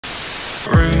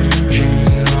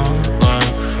Raging up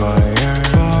like fire,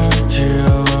 fall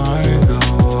till I go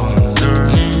under.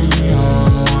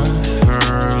 Neon with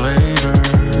her later.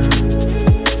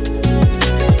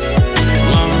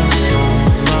 Love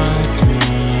songs like me,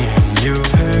 and your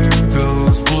hair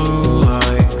goes blue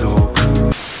like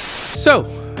Goku. So,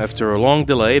 after a long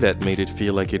delay that made it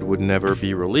feel like it would never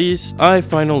be released, I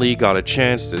finally got a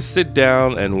chance to sit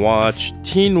down and watch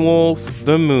Teen Wolf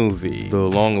the movie, the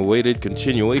long-awaited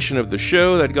continuation of the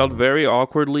show that got very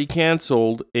awkwardly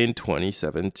cancelled in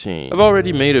 2017. I've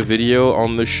already made a video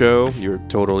on the show, you're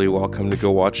totally welcome to go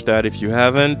watch that if you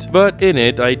haven't, but in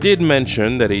it I did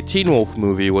mention that a Teen Wolf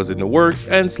movie was in the works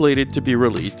and slated to be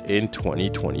released in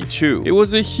 2022. It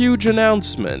was a huge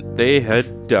announcement, they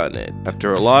had done it.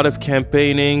 After a lot of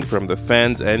campaigning from the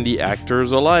fans and the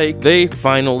actors alike, they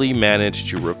finally managed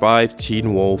to revive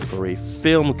Teen Wolf for a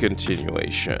film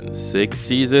continuation. 6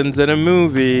 seasons and a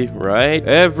movie, right?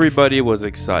 Everybody was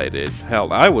excited.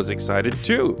 Hell, I was excited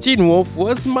too. Teen Wolf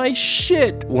was my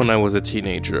shit when I was a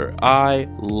teenager. I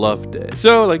loved it.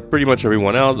 So, like pretty much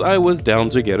everyone else, I was down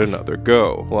to get another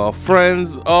go. Well,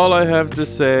 friends, all I have to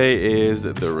say is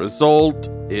the result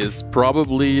is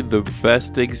probably the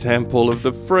best example of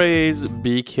the phrase,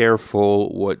 be careful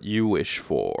what you wish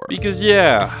for. Because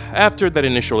yeah, after that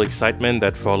initial excitement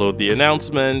that followed the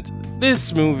announcement,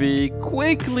 this movie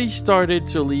quickly started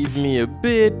to leave me a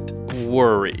bit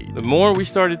worried. The more we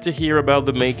started to hear about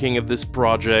the making of this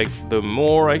project, the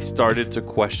more I started to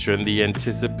question the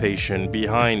anticipation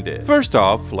behind it. First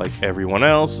off, like everyone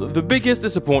else, the biggest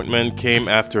disappointment came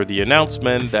after the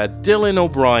announcement that Dylan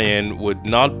O'Brien would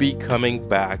not be coming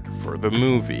back for the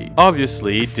movie.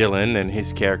 Obviously, Dylan and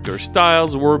his character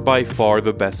Styles were by far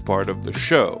the best part of the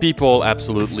show. People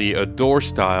absolutely adore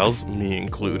Styles, me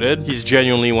included. He's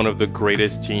genuinely one of the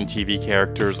greatest teen TV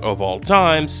characters of all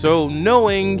time, so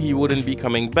knowing he wouldn't be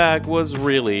coming back was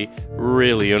really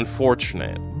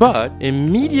unfortunate. But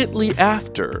immediately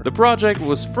after, the project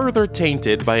was further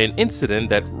tainted by an incident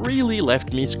that really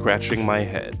left me scratching my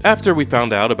head. After we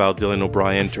found out about Dylan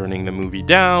O'Brien turning the movie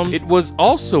down, it was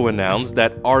also announced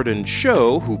that Arden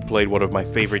Sho, who played one of my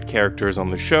favorite characters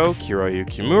on the show, Kira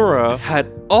Yukimura,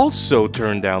 had also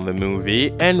turned down the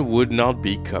movie and would not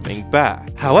be coming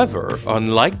back. However,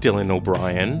 unlike Dylan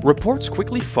O'Brien, reports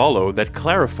quickly followed that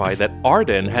clarified that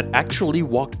Arden had actually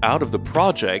walked out of the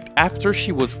project after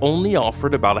she was only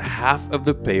offered about half of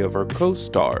the pay of her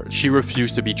co-stars. She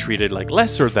refused to be treated like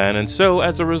lesser than, and so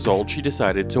as a result she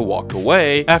decided to walk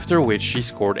away, after which she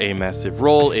scored a massive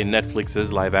role in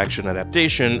Netflix's live-action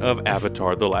adaptation of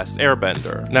Avatar: The Last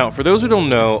Airbender. Now, for those who don't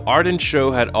know, Arden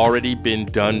Sho had already been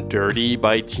done dirty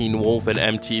by Teen Wolf and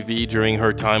MTV during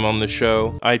her time on the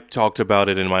show. I talked about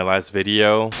it in my last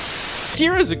video.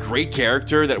 Kira is a great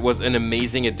character that was an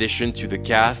amazing addition to the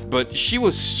cast, but she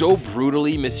was so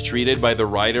brutally mistreated by the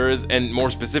writers, and more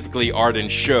specifically Arden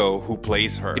Sho, who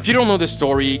plays her. If you don't know the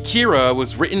story, Kira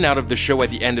was written out of the show at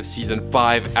the end of season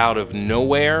 5 out of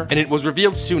nowhere, and it was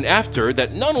revealed soon after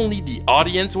that not only the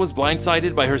audience was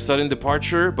blindsided by her sudden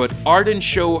departure, but Arden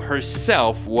Sho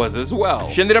herself was as well.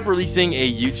 She ended up releasing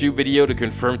a YouTube video to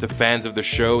confirm to fans of the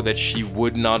show that she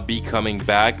would not be coming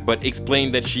back, but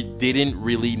explained that she didn't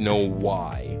really know why.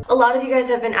 A lot of you guys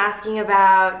have been asking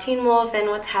about Teen Wolf and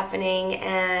what's happening,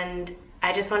 and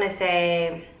I just want to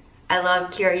say I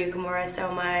love Kira Yukimura so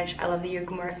much. I love the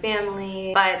Yukimura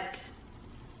family, but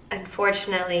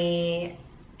unfortunately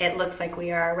it looks like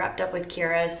we are wrapped up with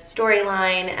Kira's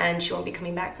storyline and she won't be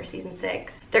coming back for season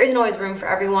 6. There isn't always room for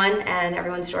everyone and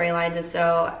everyone's storylines, and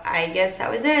so I guess that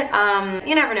was it.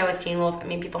 You never know with Teen Wolf. I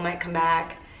mean, people might come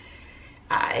back.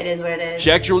 It is what it is. She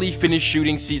actually finished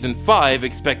shooting season 5,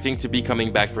 expecting to be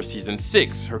coming back for season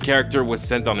 6. Her character was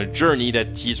sent on a journey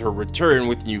that teased her return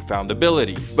with newfound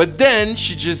abilities. But then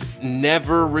she just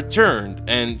never returned,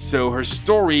 and so her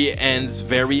story ends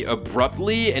very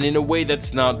abruptly and in a way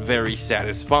that's not very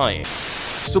satisfying.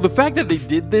 So the fact that they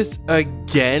did this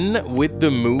again with the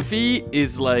movie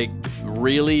is like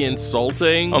really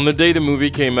insulting. On the day the movie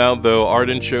came out though,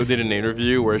 Arden Sho did an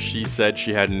interview where she said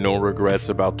she had no regrets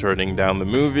about turning down the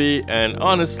movie, and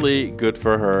honestly, good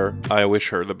for her. I wish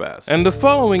her the best. And the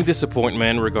following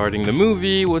disappointment regarding the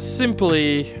movie was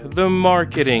simply the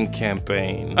marketing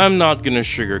campaign. I'm not gonna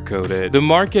sugarcoat it. The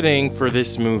marketing for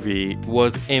this movie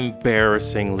was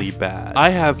embarrassingly bad. I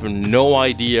have no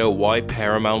idea why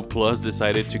Paramount Plus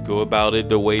decided to go about it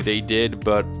the way they did,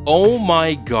 but oh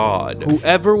my god,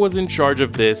 whoever was in charge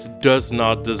of this does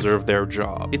not deserve their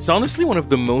job. It's honestly one of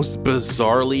the most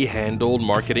bizarrely handled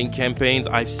marketing campaigns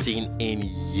I've seen in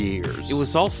years. It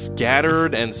was all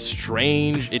scattered and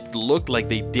strange. It looked like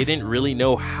they didn't really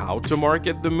know how to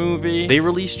market the movie. They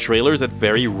released trailers at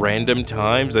very random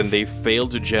times, and they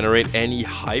failed to generate any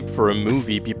hype for a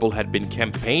movie people had been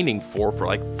campaigning for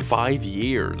like 5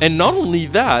 years. And not only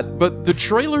that, but the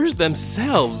trailers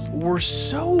themselves were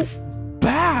so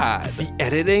bad. The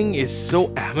editing is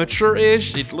so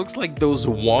amateurish. It looks like those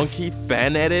wonky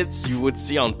fan edits you would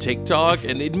see on TikTok,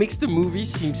 and it makes the movie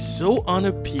seem so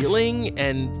unappealing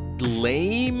and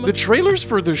lame. The trailers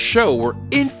for the show were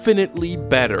infinitely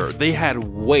better. They had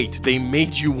weight. They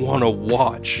made you want to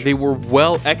watch. They were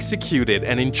well executed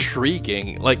and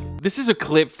intriguing. Like, this is a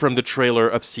clip from the trailer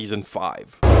of season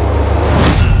 5.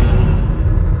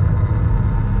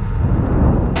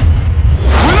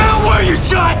 Where were you,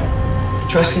 Scott? You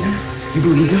trusted him? You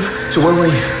believed him? So where were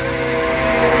you?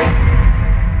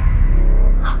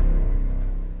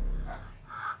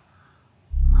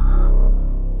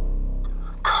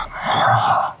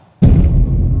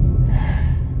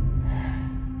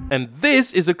 And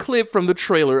this is a clip from the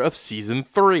trailer of season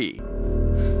 3.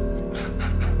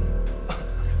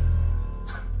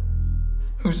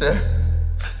 Who's there?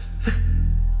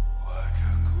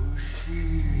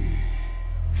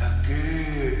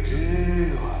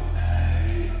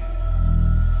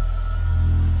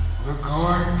 We're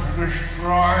going to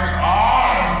destroy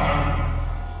all of them.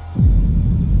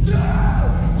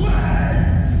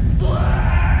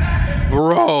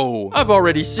 Bro, I've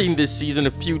already seen this season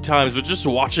a few times, but just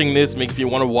watching this makes me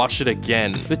want to watch it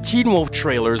again. The Teen Wolf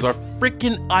trailers are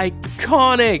freaking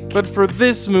iconic, but for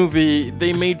this movie,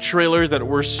 they made trailers that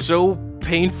were so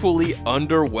painfully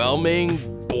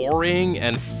underwhelming, boring,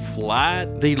 and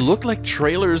flat. They look like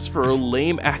trailers for a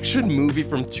lame action movie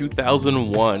from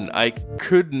 2001. I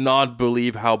could not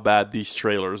believe how bad these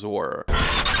trailers were.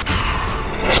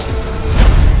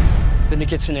 The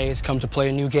Nikitsune has come to play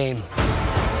a new game.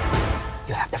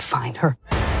 You have to find her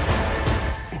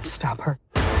and stop her.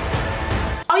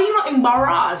 Are you not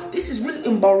embarrassed? This is really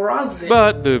embarrassing.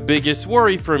 But the biggest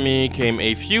worry for me came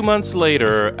a few months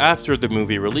later, after the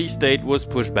movie release date was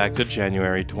pushed back to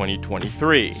January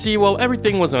 2023. See, while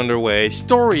everything was underway,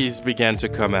 stories began to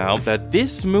come out that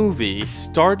this movie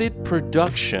started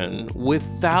production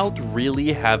without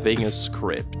really having a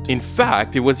script. In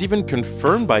fact, it was even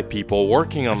confirmed by people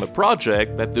working on the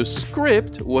project that the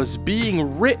script was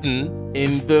being written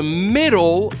in the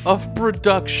middle of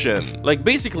production. Like,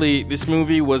 basically, this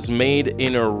movie was made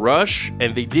in a rush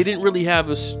and they didn't really have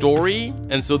a story,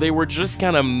 and so they were just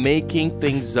kind of making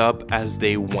things up as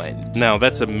they went. Now,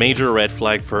 that's a major red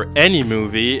flag for any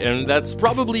movie, and that's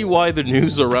probably why the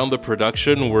news around the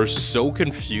production were so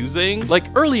confusing. Like,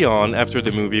 early on, after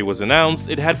the movie was announced,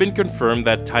 it had been confirmed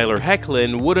that Tyler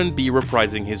Hoechlin wouldn't be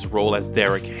reprising his role as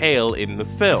Derek Hale in the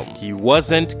film. He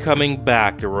wasn't coming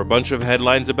back. There were a bunch of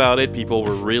headlines about it. People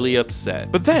were really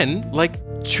upset. But then, like,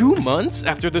 2 months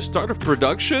after the start of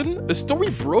production, a story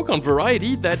broke on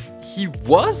Variety that he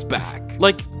was back.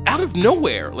 Like, out of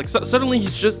nowhere. Like, suddenly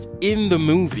he's just in the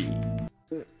movie.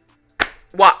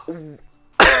 What?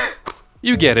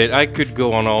 You get it, I could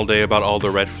go on all day about all the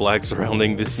red flags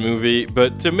surrounding this movie,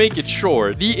 but to make it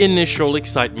short, the initial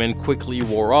excitement quickly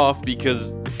wore off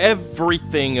because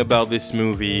everything about this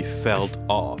movie felt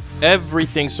off.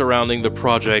 Everything surrounding the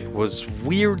project was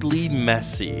weirdly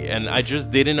messy, and I just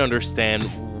didn't understand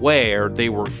where they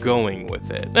were going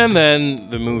with it. And then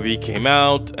the movie came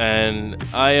out, and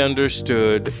I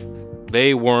understood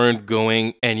they weren't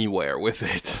going anywhere with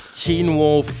it. Teen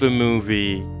Wolf the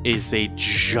movie is a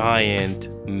giant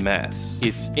mess.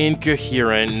 It's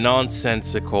incoherent,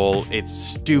 nonsensical, it's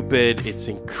stupid, it's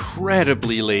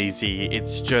incredibly lazy,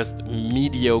 it's just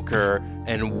mediocre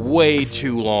and way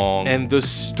too long. And the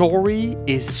story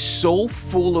is so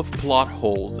full of plot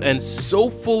holes and so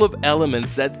full of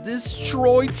elements that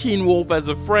destroy Teen Wolf as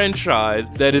a franchise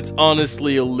that it's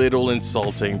honestly a little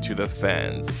insulting to the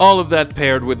fans. All of that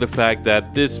paired with the fact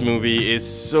that this movie is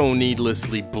so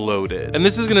needlessly bloated. And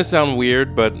this is gonna sound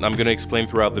weird, but I'm gonna explain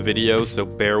throughout the video, so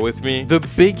bear with me. The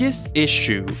biggest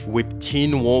issue with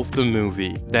Teen Wolf the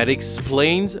movie that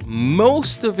explains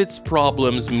most of its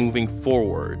problems moving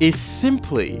forward is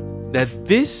simply that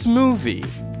this movie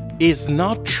is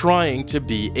not trying to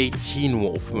be a Teen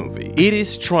Wolf movie. It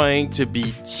is trying to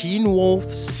be Teen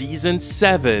Wolf Season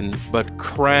 7, but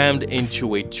crammed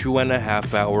into a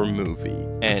 2.5-hour movie.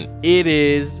 And it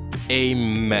is a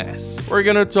mess. We're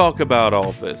gonna talk about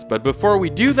all this, but before we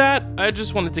do that, I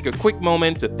just want to take a quick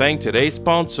moment to thank today's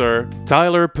sponsor,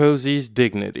 Tyler Posey's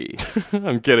Dignity.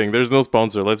 I'm kidding, there's no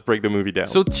sponsor, let's break the movie down.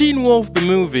 So Teen Wolf the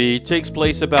movie takes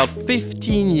place about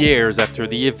 15 years after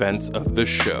the events of the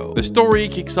show. The story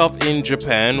kicks off in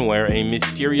Japan, where a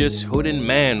mysterious hooded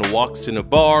man walks in a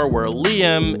bar where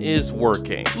Liam is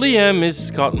working. Liam is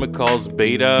Scott McCall's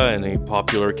beta and a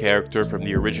popular character from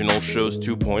the original show's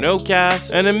 2.0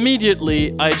 cast, and immediately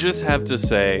I just have to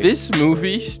say, this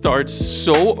movie starts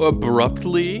so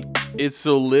abruptly, it's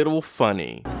a little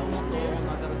funny.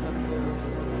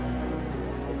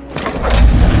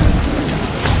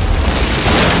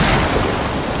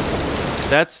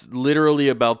 That's literally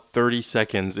about 30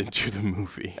 seconds into the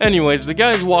movie. Anyways, the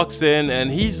guy walks in and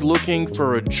he's looking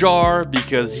for a jar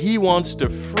because he wants to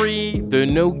free the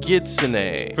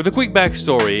Nogitsune. For the quick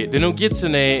backstory, the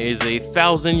Nogitsune is a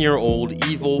 1,000-year-old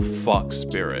evil fox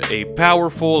spirit, a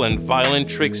powerful and violent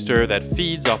trickster that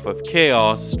feeds off of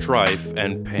chaos, strife,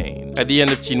 and pain. At the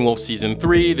end of Teen Wolf Season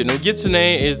 3, the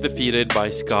Nogitsune is defeated by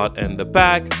Scott and the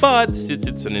pack, but since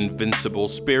it's an invincible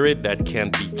spirit that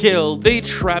can't be killed, they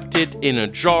trapped it in a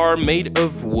jar made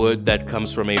of wood that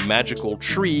comes from a magical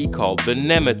tree called the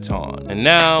Nematon. And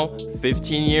now,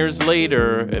 15 years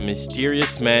later, a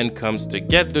mysterious man comes to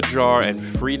get the jar and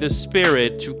free the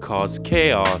spirit to cause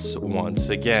chaos once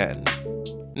again.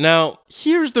 Now,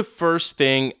 here's the first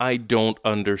thing I don't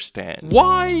understand.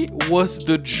 Why was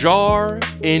the jar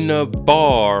in a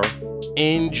bar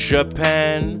in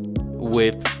Japan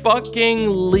with fucking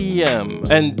Liam?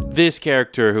 And this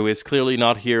character, who is clearly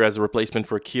not here as a replacement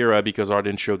for Kira because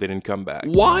Arden showed they didn't come back.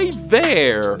 Why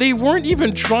there? They weren't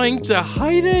even trying to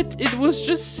hide it. It was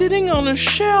just sitting on a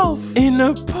shelf in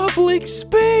a public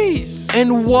space.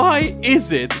 And why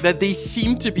is it that they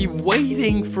seem to be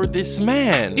waiting for this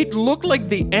man? It looked like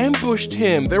they ambushed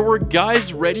him. There were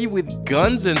guys ready with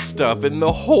guns and stuff in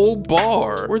the whole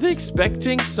bar. Were they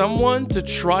expecting someone to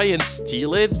try and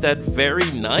steal it that very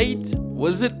night?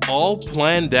 Was it all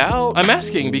planned out? I'm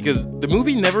asking because the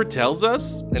movie never tells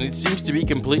us, and it seems to be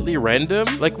completely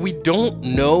random. Like, we don't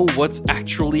know what's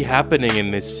actually happening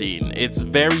in this scene. It's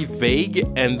very vague,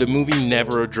 and the movie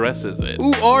never addresses it.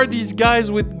 Who are these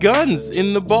guys with guns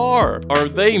in the bar? Are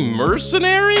they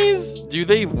mercenaries? Do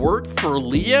they work for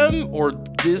Liam or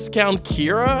discount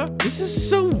Kira? This is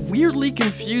so weirdly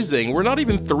confusing. We're not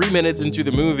even 3 minutes into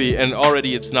the movie, and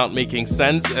already it's not making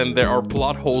sense, and there are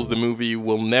plot holes the movie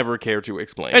will never care to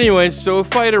explain. Anyways, so a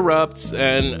fight erupts,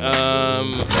 and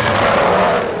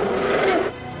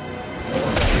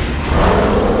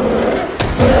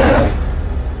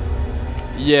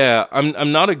yeah,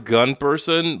 I'm not a gun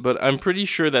person, but I'm pretty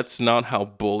sure that's not how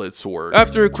bullets work.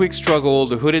 After a quick struggle,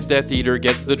 the hooded Death Eater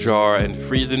gets the jar and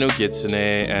frees the Nogitsune,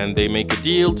 and they make a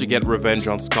deal to get revenge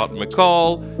on Scott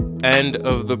McCall. End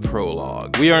of the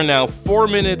prologue. We are now 4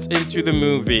 minutes into the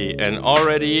movie, and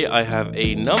already I have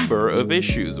a number of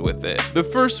issues with it. The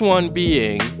first one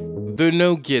being the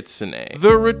Nogitsune.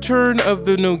 The return of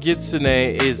the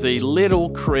Nogitsune is a little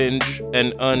cringe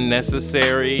and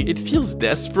unnecessary. It feels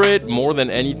desperate more than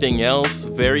anything else,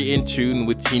 very in tune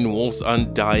with Teen Wolf's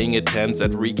undying attempts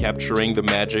at recapturing the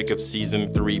magic of Season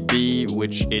 3B,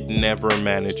 which it never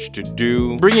managed to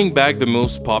do. Bringing back the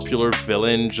most popular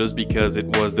villain just because it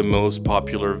was the most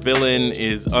popular villain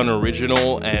is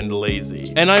unoriginal and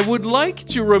lazy. And I would like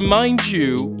to remind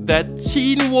you that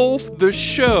Teen Wolf the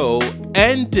show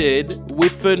ended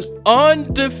with an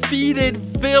undefeated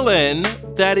villain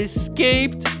that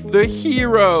escaped the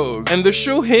heroes. And the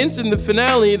show hints in the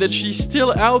finale that she's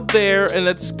still out there and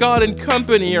that Scott and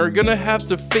company are gonna have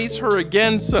to face her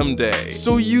again someday.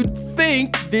 So you'd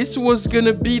think this was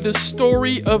gonna be the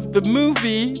story of the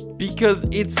movie because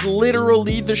it's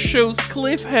literally the show's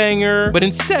cliffhanger. But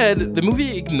instead, the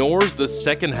movie ignores the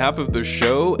second half of the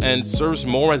show and serves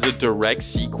more as a direct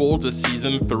sequel to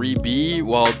Season 3B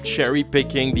while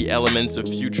cherry-picking the elements of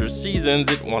future seasons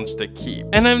it wants to keep.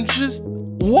 And I'm just...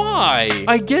 why?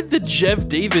 I get that Jeff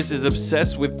Davis is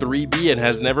obsessed with 3B and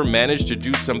has never managed to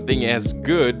do something as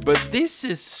good, but this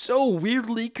is so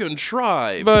weirdly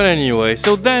contrived. But anyway,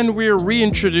 so then we're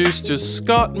reintroduced to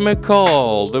Scott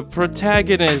McCall, the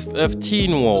protagonist of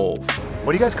Teen Wolf.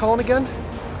 What do you guys call him again?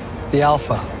 The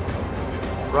Alpha.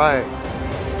 Right.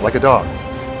 Like a dog.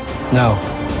 No.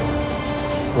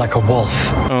 Like a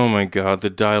wolf. Oh my god, the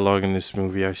dialogue in this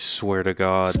movie, I swear to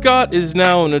god. Scott is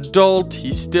now an adult,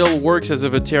 he still works as a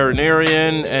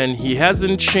veterinarian, and he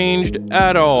hasn't changed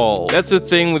at all. That's a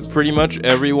thing with pretty much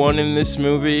everyone in this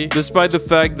movie. Despite the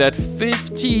fact that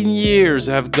 15 years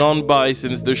have gone by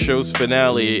since the show's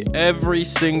finale, every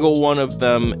single one of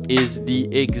them is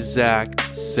the exact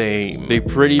same. They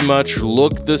pretty much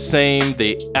look the same,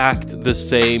 they act the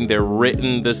same, they're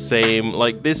written the same.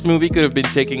 Like, this movie could have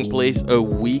been taking place a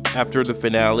week after the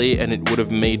finale and it would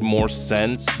have made more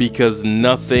sense because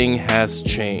nothing has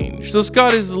changed. So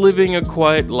Scott is living a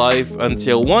quiet life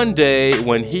until one day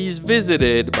when he's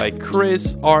visited by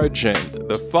Chris Argent,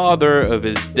 the father of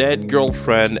his dead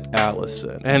girlfriend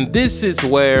Allison. And this is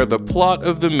where the plot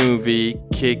of the movie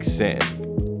kicks in,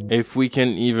 if we can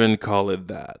even call it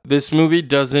that. This movie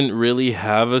doesn't really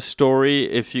have a story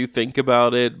if you think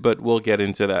about it, but we'll get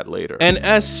into that later. And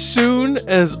as soon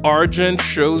as Argent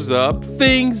shows up,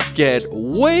 things get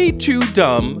way too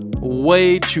dumb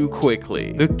way too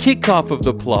quickly. The kickoff of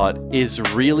the plot is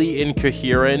really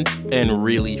incoherent and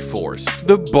really forced.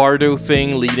 The Bardo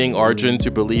thing leading Argent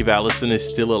to believe Allison is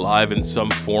still alive in some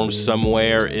form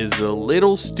somewhere is a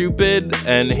little stupid,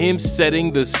 and him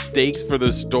setting the stakes for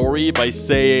the story by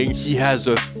saying he has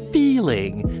a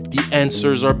feeling the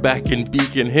answers are back in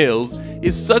Beacon Hills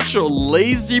is such a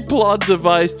lazy plot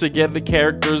device to get the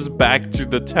characters back to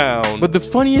the town. But the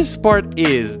funniest part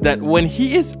is that when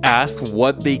he is asked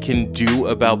what they can do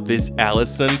about this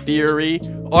Allison theory,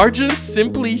 Argent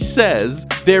simply says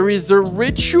there is a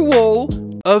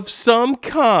ritual of some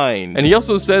kind. And he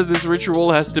also says this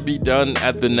ritual has to be done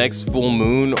at the next full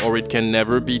moon or it can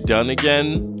never be done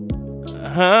again.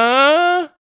 Huh?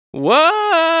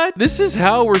 What? This is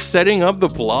how we're setting up the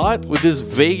plot? With this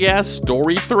vague-ass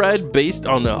story thread based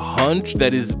on a hunch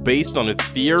that is based on a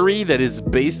theory that is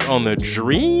based on a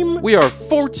dream? We are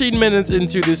 14 minutes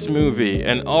into this movie,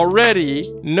 and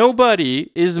already, nobody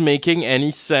is making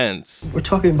any sense. We're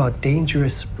talking about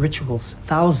dangerous rituals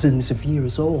thousands of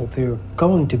years old. There are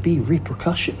going to be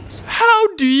repercussions. How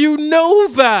do you know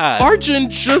that?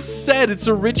 Argent just said it's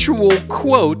a ritual,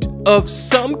 quote, of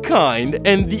some kind,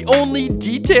 and the only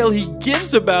detail he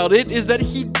gives about it is that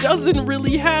he doesn't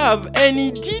really have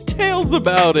any details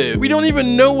about it. We don't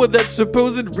even know what that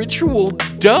supposed ritual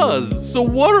does. So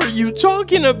what are you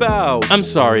talking about? I'm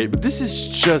sorry, but this is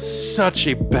just such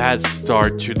a bad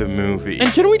start to the movie.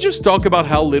 And can we just talk about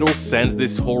how little sense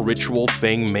this whole ritual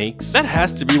thing makes? That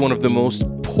has to be one of the most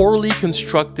poorly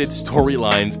constructed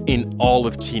storylines in all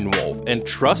of Teen Wolf, and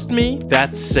trust me,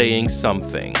 that's saying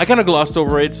something. I kind of glossed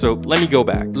over it, so let me go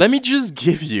back. Let me just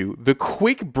give you the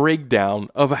quick breakdown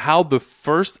of how the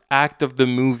first act of the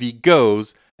movie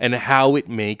goes and how it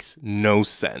makes no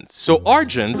sense. So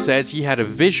Argent says he had a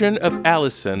vision of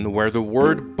Allison where the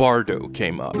word Bardo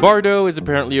came up. Bardo is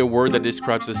apparently a word that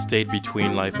describes a state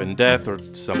between life and death or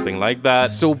something like that.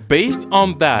 So based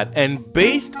on that, and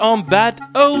based on that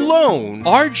alone,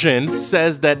 Argent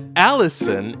says that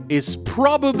Allison is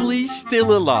probably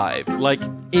still alive, like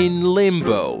in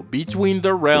limbo, between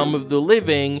the realm of the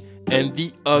living and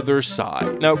the other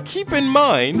side. Now keep in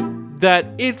mind that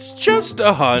it's just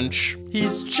a hunch.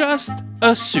 He's just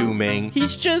assuming.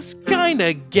 He's just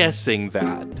kinda guessing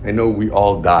that. I know we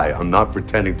all die. I'm not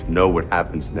pretending to know what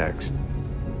happens next.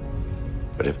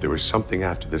 But if there was something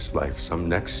after this life, some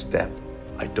next step,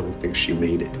 I don't think she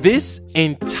made it. This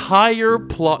entire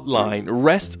plotline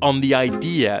rests on the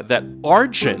idea that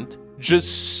Argent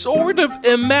just sort of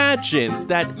imagines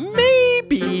that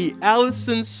maybe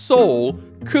Allison's soul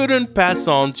couldn't pass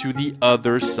on to the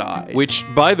other side. Which,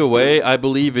 by the way, I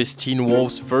believe is Teen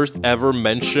Wolf's first ever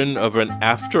mention of an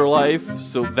afterlife,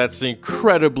 so that's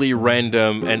incredibly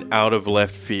random and out of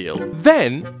left field.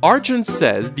 Then, Argent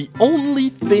says the only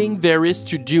thing there is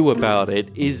to do about it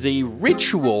is a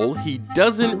ritual he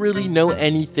doesn't really know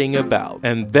anything about.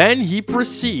 And then he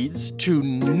proceeds to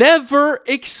never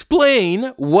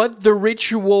explain what the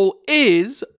ritual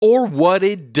is or what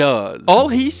it does. All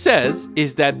he says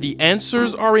is that the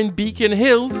answers are in Beacon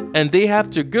Hills and they have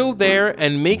to go there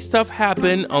and make stuff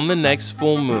happen on the next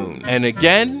full moon. And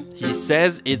again, he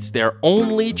says it's their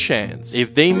only chance.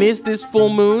 If they miss this full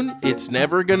moon, it's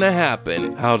never gonna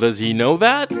happen. How does he know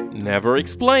that? Never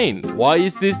explained. Why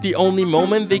is this the only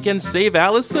moment they can save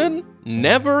Allison?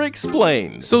 Never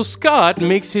explained. So Scott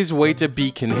makes his way to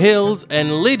Beacon Hills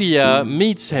and Lydia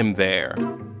meets him there.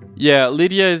 Yeah,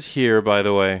 Lydia is here, by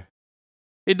the way.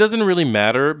 It doesn't really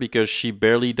matter because she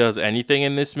barely does anything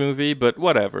in this movie, but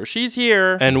whatever, she's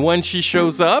here. And when she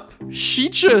shows up, she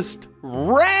just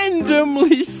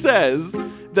randomly says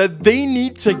that they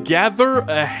need to gather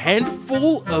a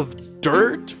handful of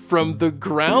dirt from the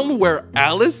ground where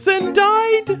Allison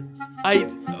died?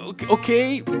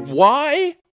 Okay,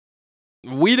 why?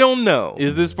 We don't know.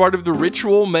 Is this part of the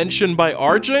ritual mentioned by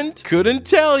Argent? Couldn't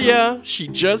tell ya. She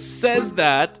just says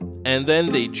that, and then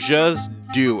they just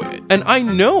do it. And I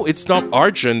know it's not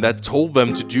Argent that told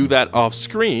them to do that off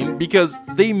screen, because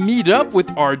they meet up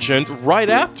with Argent right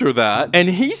after that, and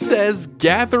he says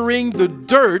gathering the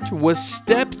dirt was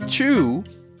step 2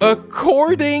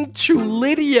 according to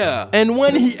Lydia. And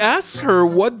when he asks her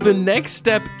what the next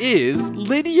step is,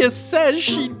 Lydia says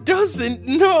she doesn't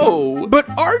know. But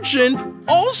Argent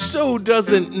also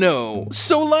doesn't know.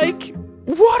 So like,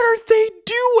 what are they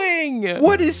doing?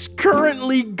 What is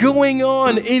currently going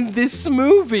on in this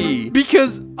movie?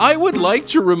 Because I would like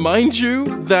to remind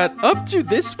you that up to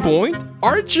this point,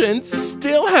 Argent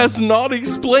still has not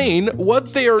explained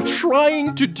what they are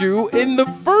trying to do in the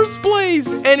first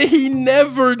place, and he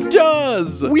never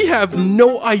does. We have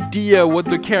no idea what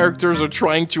the characters are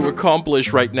trying to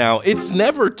accomplish right now. It's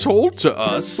never told to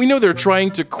us. We know they're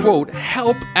trying to, quote,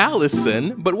 help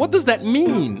Allison, but what does that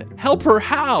mean? Help her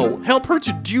how? Help her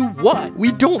to do what?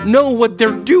 We don't know what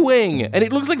they're doing, and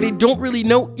it looks like they don't really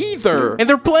know either, and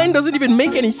their plan doesn't even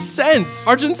make any sense.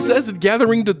 Argent says that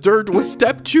gathering the dirt was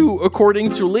step 2 according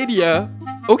to Lydia.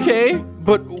 Okay,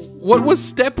 but what was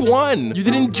step 1? You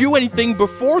didn't do anything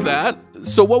before that,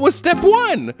 so what was step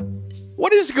 1?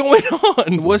 What is going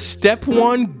on? Was step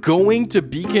 1 going to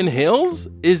Beacon Hills?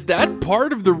 Is that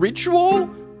part of the ritual?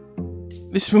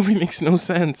 This movie makes no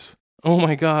sense. Oh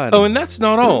my god. Oh, and that's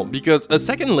not all, because a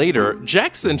second later,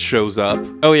 Jackson shows up.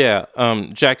 Oh yeah,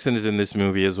 Jackson is in this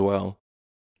movie as well.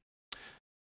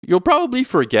 You'll probably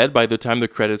forget by the time the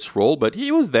credits roll, but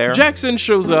he was there. Jackson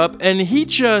shows up, and he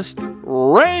just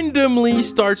randomly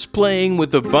starts playing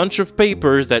with a bunch of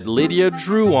papers that Lydia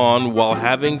drew on while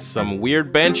having some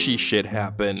weird banshee shit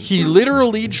happen. He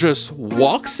literally just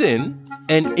walks in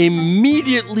and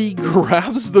immediately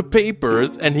grabs the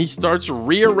papers, and he starts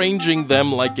rearranging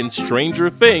them like in Stranger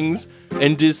Things,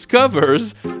 and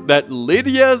discovers that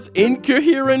Lydia's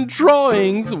incoherent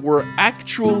drawings were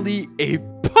actually a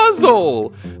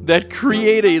puzzle that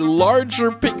create a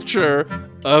larger picture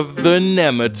of the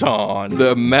Nemeton,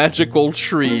 the magical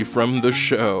tree from the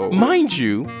show. Mind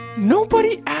you,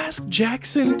 nobody asked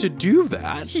Jackson to do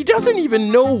that. He doesn't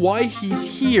even know why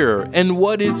he's here and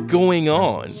what is going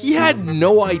on. He had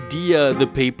no idea the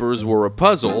papers were a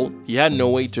puzzle. He had no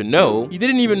way to know. He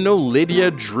didn't even know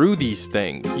Lydia drew these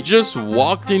things. He just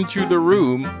walked into the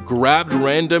room, grabbed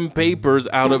random papers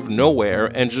out of nowhere,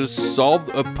 and just solved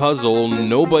a puzzle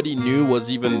nobody knew was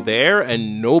even there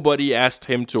and nobody asked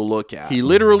him to look at. He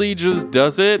literally just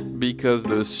does it because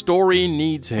the story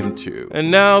needs him to.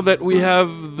 And now that we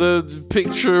have the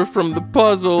picture from the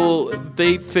puzzle,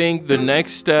 they think the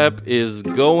next step is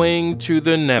going to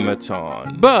the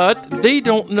Nemeton. But they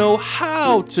don't know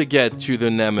how to get to the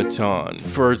Nemeton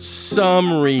for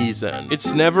some reason.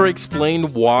 It's never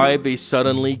explained why they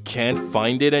suddenly can't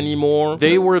find it anymore.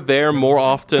 They were there more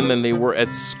often than they were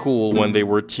at school when they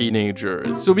were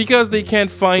teenagers. So because they can't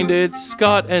find it,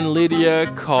 Scott and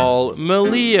Lydia call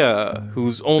Malia,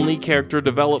 whose only character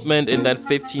development in that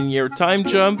 15-year time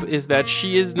jump is that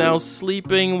she is now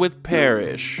sleeping with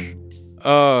Parrish.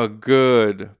 Oh,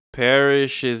 good.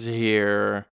 Parrish is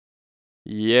here.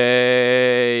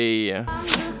 Yay.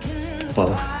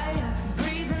 Well.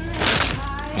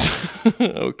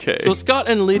 Okay. So Scott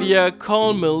and Lydia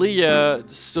call Malia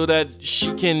so that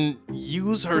she can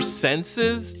use her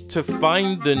senses to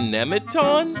find the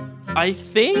Nemeton? I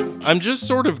think? I'm just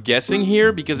sort of guessing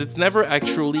here because it's never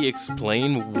actually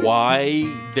explained why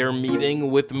they're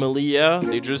meeting with Malia.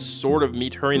 They just sort of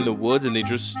meet her in the woods and they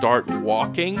just start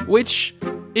walking. Which,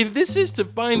 if this is to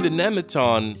find the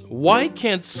Nemeton, why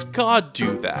can't Scott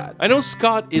do that? I know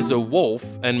Scott is a wolf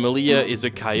and Malia is a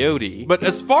coyote, but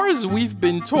as far as we've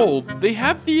been told, they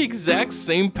have the exact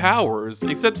same powers,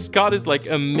 except Scott is like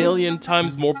 1,000,000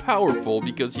 times more powerful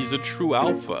because he's a true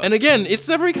alpha. And again, it's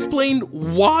never explained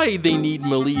why they need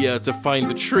Malia to find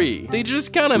the tree. They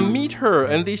just kind of meet her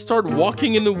and they start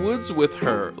walking in the woods with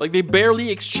her. Like they barely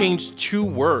exchanged 2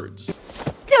 words.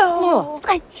 Oh,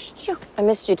 I missed you. I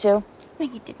missed you too? No,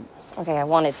 you didn't. Okay, I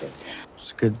wanted to.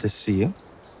 It's good to see you.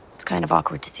 It's kind of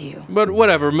awkward to see you. But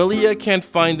whatever, Malia can't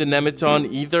find the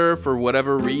Nemeton either for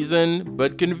whatever reason,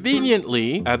 but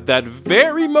conveniently, at that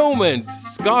very moment,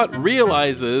 Scott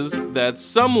realizes that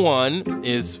someone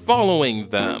is following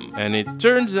them, and it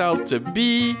turns out to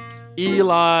be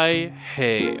Eli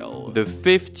Hale, the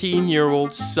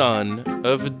 15-year-old son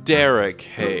of Derek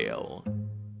Hale.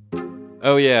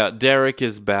 Oh yeah, Derek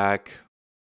is back,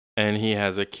 and he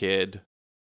has a kid.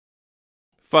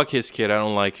 Fuck his kid, I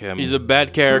don't like him. He's a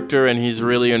bad character and he's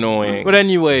really annoying. But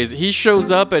anyways, he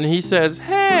shows up and he says,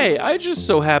 hey, I just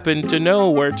so happen to know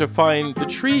where to find the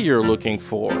tree you're looking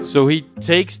for. So he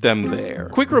takes them there.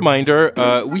 Quick reminder,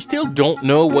 we still don't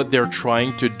know what they're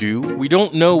trying to do. We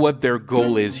don't know what their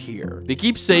goal is here. They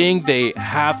keep saying they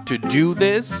have to do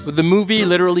this, but the movie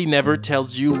literally never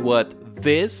tells you what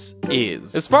this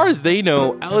is. As far as they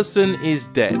know, Allison is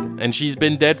dead, and she's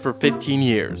been dead for 15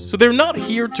 years. So they're not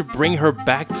here to bring her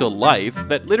back to life.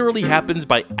 That literally happens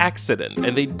by accident,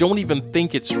 and they don't even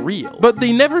think it's real. But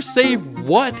they never say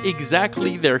what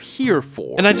exactly they're here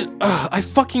for. And I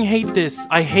fucking hate this.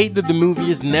 I hate that the movie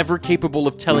is never capable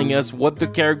of telling us what the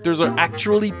characters are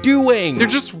actually doing. They're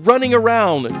just running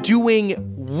around, doing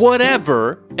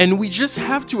whatever, and we just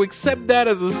have to accept that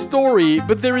as a story,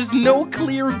 but there is no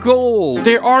clear goal.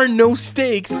 There are no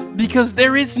stakes because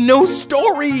there is no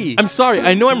story. I'm sorry,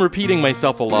 I know I'm repeating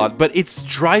myself a lot, but it's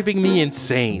driving me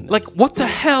insane. Like, what the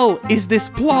hell is this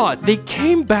plot? They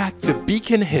came back to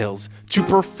Beacon Hills to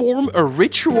perform a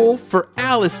ritual for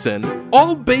Allison,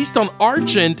 all based on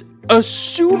Argent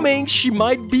assuming she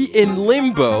might be in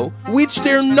limbo, which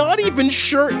they're not even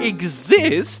sure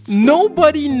exists.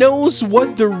 Nobody knows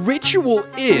what the ritual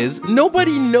is,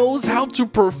 nobody knows how to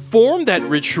perform that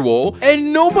ritual,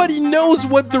 and nobody knows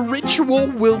what the ritual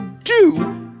will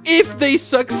do if they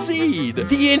succeed.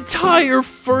 The entire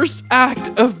first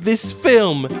act of this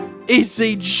film is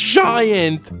a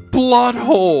giant plot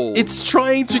hole. It's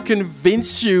trying to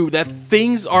convince you that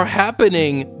things are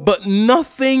happening, but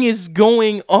nothing is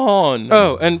going on.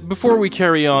 Oh, and before we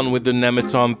carry on with the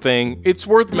Nematon thing, it's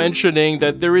worth mentioning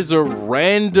that there is a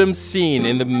random scene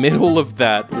in the middle of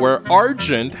that where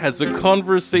Argent has a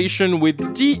conversation with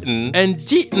Deaton, and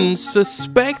Deaton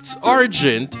suspects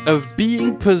Argent of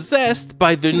being possessed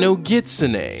by the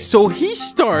Nogitsune. So he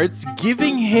starts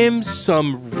giving him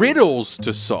some riddles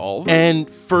to solve, and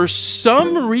for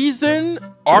some reason,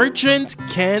 Argent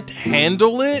can't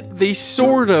handle it. They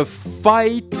sort of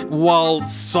fight while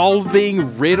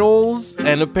solving riddles,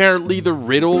 and apparently the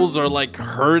riddles are like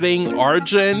hurting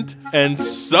Argent, and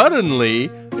suddenly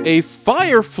a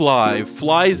firefly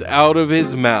flies out of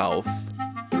his mouth.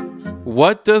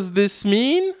 What does this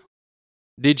mean?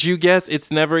 Did you guess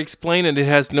it's never explained and it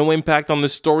has no impact on the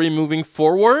story moving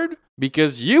forward?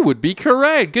 Because you would be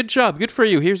correct. Good job. Good for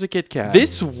you. Here's a Kit Kat.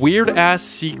 This weird-ass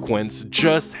sequence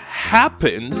just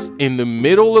happens in the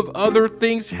middle of other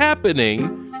things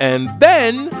happening, and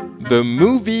then the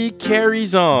movie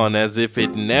carries on as if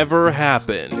it never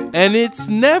happened. And it's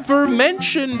never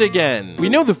mentioned again. We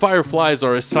know the fireflies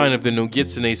are a sign of the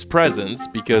Nogitsune's presence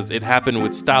because it happened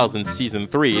with Styles in season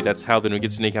 3. That's how the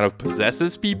Nogitsune kind of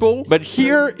possesses people. But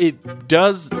here, it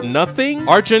does nothing.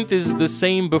 Argent is the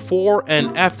same before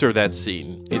and after that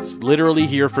scene. It's literally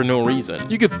here for no reason.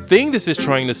 You could think this is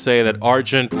trying to say that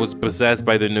Argent was possessed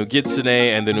by the Nogitsune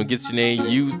and the Nogitsune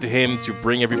used him to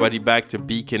bring everybody back to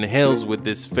Beacon Hills with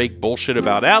this fake bullshit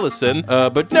about Allison,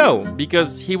 but no,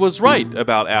 because he was right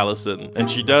about Allison, and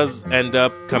she does end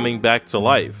up coming back to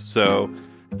life, so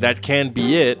that can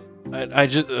be it. I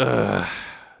just,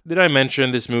 did I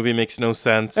mention this movie makes no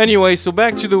sense? Anyway, so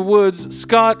back to the woods.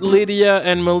 Scott, Lydia,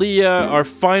 and Malia are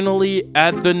finally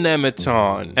at the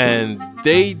Nematon, and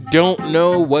they don't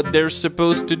know what they're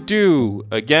supposed to do,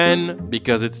 again,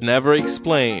 because it's never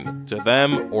explained to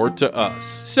them or to us.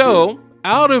 So,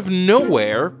 out of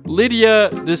nowhere, Lydia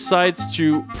decides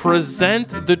to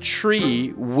present the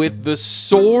tree with the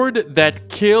sword that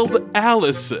killed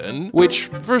Allison, which,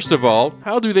 first of all,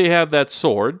 how do they have that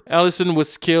sword? Allison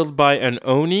was killed by an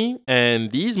Oni, and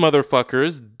these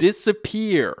motherfuckers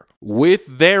disappear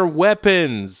with their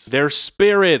weapons. They're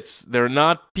spirits, they're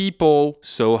not people,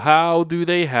 so how do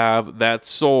they have that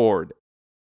sword?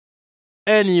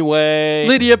 Anyway,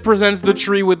 Lydia presents the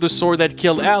tree with the sword that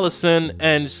killed Allison,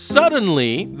 and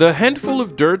suddenly, the handful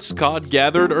of dirt Scott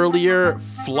gathered earlier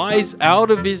flies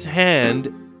out of his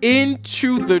hand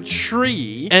into the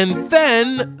tree, and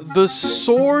then the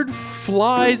sword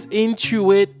flies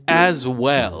into it as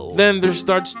well. Then there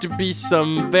starts to be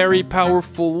some very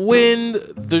powerful wind,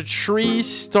 the tree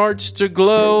starts to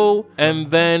glow, and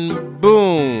then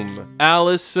boom,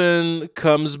 Allison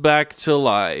comes back to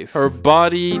life. Her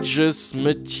body just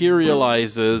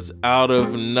materializes out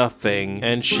of nothing,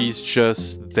 and she's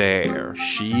just there.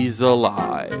 She's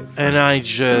alive. And I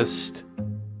just...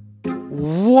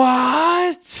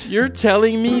 What? You're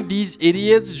telling me these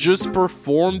idiots just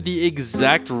performed the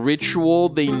exact ritual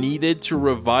they needed to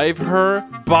revive her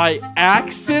by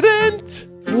accident?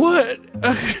 What?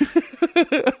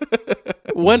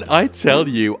 When I tell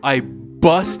you, I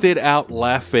busted out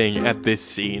laughing at this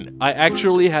scene. I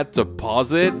actually had to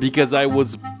pause it because I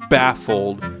was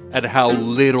baffled at how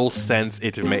little sense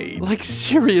it made. Like,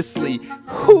 seriously,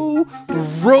 who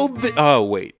wrote the— oh,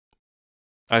 wait.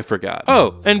 I forgot.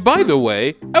 Oh, and by the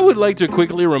way, I would like to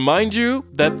quickly remind you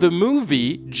that the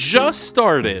movie just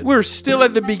started. We're still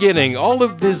at the beginning. All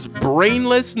of this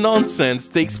brainless nonsense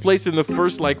takes place in the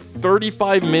first like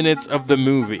 35 minutes of the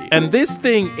movie. And this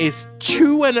thing is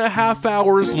 2.5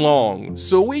 hours long.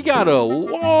 So we got a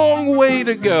long way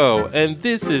to go. And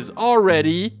this is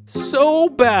already so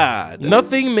bad.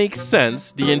 Nothing makes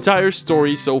sense. The entire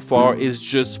story so far is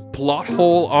just plot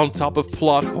hole on top of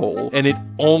plot hole. And it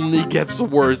only gets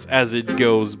worse as it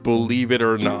goes, believe it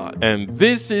or not. And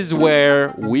this is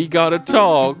where we gotta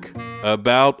talk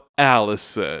about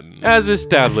Allison. As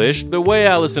established, the way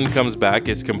Allison comes back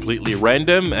is completely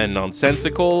random and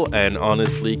nonsensical and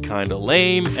honestly kinda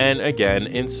lame and again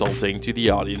insulting to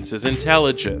the audience's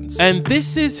intelligence. And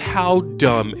this is how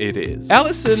dumb it is.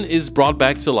 Allison is brought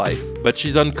back to life, but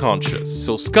she's unconscious.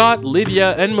 So Scott,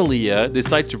 Lydia, and Malia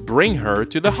decide to bring her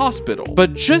to the hospital.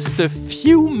 But just a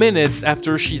few minutes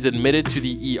after she's admitted to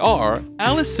the ER,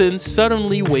 Allison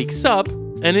suddenly wakes up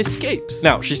and escapes.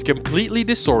 Now, she's completely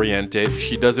disoriented.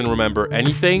 She doesn't remember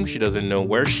anything. She doesn't know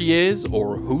where she is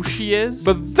or who she is.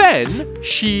 But then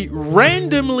she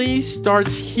randomly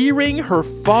starts hearing her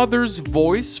father's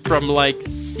voice from like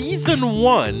season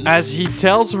 1 as he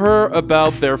tells her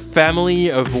about their family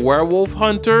of werewolf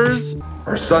hunters.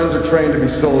 Our sons are trained to be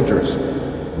soldiers,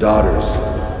 daughters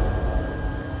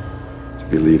to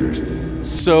be leaders.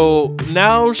 So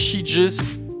now she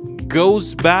just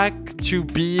goes back to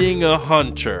being a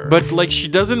hunter. But like, she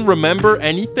doesn't remember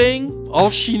anything.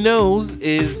 All she knows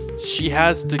is she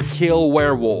has to kill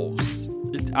werewolves.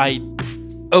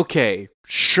 Okay,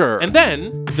 sure. And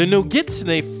then the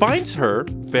Nogitsune finds her,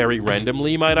 very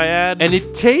randomly might I add, and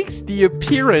it takes the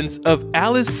appearance of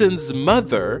Allison's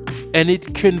mother and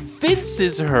it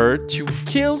convinces her to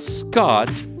kill Scott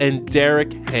and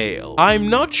Derek Hale. I'm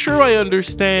not sure I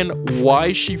understand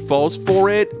why she falls for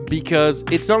it, because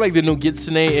it's not like the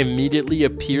Nogitsune immediately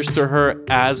appears to her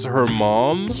as her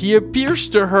mom. He appears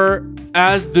to her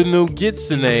as the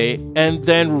Nogitsune and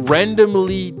then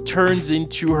randomly turns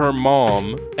into her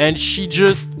mom, and she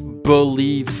just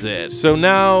believes it. So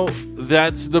now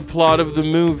that's the plot of the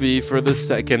movie for the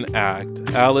second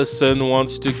act. Allison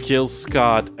wants to kill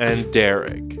Scott and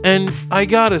Derek. And I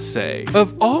gotta say,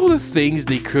 of all the things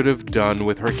they could have done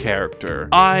with her character,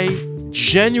 I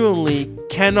genuinely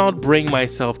cannot bring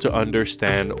myself to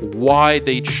understand why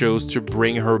they chose to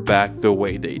bring her back the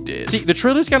way they did. See, the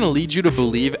trailer's gonna lead you to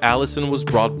believe Allison was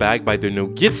brought back by the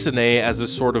Nogitsune as a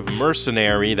sort of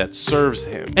mercenary that serves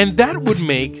him. And that would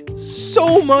make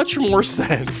so much more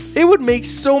sense. It would make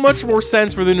so much more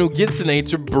sense for the Nogitsune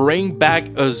to bring back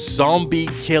a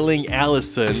zombie-killing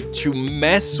Allison to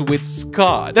mess with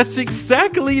Scott. That's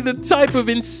exactly the type of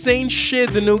insane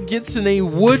shit the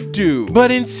Nogitsune would do.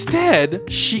 But instead,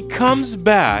 she comes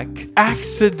back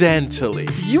accidentally.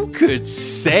 You could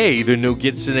say the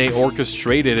Nogitsune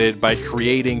orchestrated it by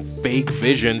creating fake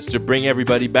visions to bring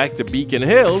everybody back to Beacon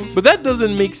Hills, but that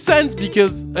doesn't make sense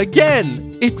because,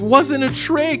 again, it wasn't a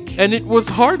trick, and it was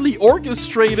hardly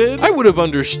orchestrated. I would have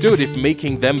understood if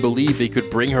making them believe they could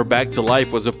bring her back to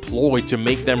life was a ploy to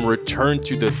make them return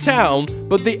to the town,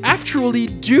 but they actually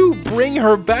do bring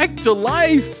her back to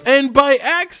life, and by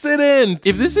accident.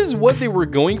 If this is what they were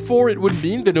going for, it would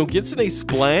mean the Nogitsune's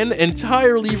plan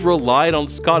entirely relied on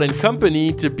Scott and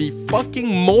company to be fucking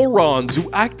morons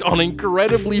who act on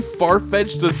incredibly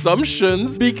far-fetched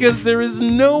assumptions, because there is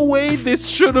no way this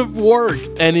should have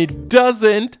worked, and it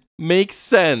doesn't make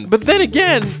sense. But then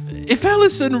again, if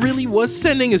Allison really was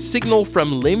sending a signal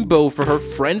from limbo for her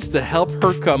friends to help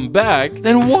her come back,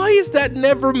 then why is that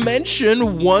never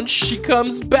mentioned once she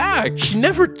comes back? She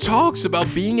never talks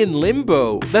about being in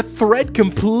limbo. That thread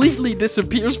completely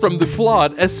disappears from the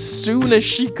plot as soon as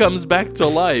she comes back to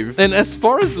life. And as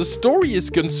far as the story is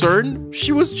concerned,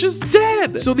 she was just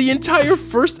dead. So the entire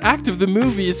first act of the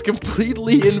movie is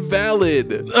completely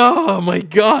invalid. Oh my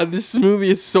god, this movie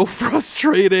is so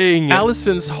frustrating.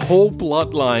 Allison's whole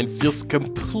plotline feels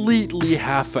completely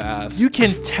half-assed. You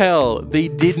can tell they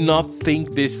did not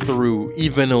think this through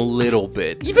even a little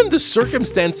bit. Even the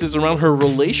circumstances around her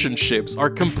relationships are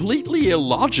completely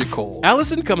illogical.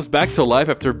 Allison comes back to life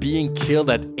after being killed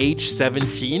at age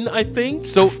 17, I think.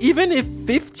 So even if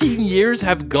 15 years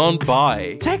have gone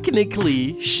by,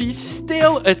 technically, she's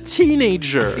still a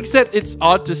teenager. Except it's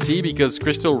odd to see because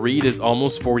Crystal Reed is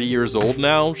almost 40 years old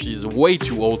now. She's way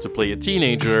too old to play a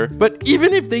teenager. But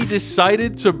even if they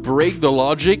decided to break the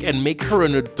logic and make her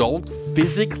an adult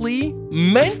physically,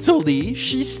 mentally,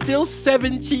 she's still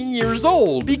 17 years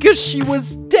old because she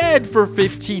was dead for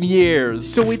 15 years.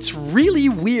 So it's really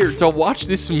weird to watch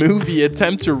this movie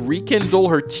attempt to rekindle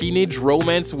her teenage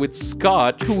romance with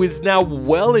Scott, who is now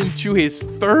well into his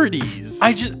 30s.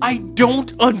 I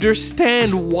don't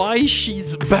understand why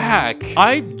she's back.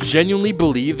 I genuinely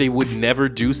believe they would never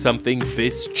do something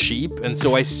this cheap, and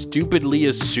so I stupidly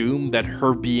assumed that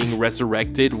her being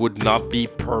resurrected would not be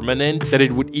permanent, that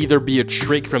it would either be a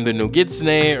trick from the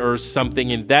Nogitsune or something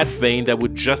in that vein that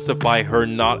would justify her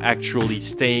not actually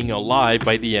staying alive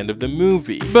by the end of the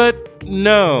movie. But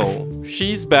no,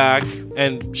 she's back,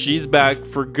 and she's back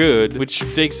for good, which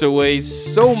takes away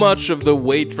so much of the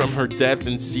weight from her death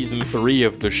in season 3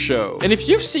 of the show. And if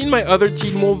you've seen my other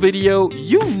Teen Wolf video,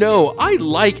 you know I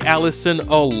like Allison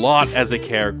a lot as a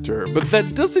character, but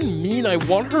that doesn't mean I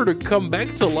want her to come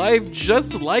back to life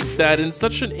just like that in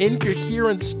such an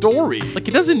incoherent story. Like,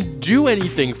 it doesn't do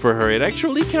anything for her, it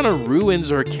actually kind of ruins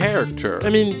her character. I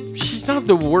mean, she's not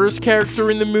the worst character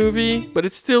in the movie, but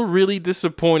it's still really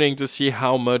disappointing to see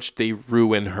how much they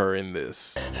ruin her in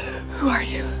this. Who are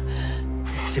you?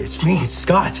 It's me, it's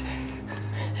Scott.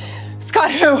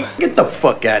 Scott who? Get the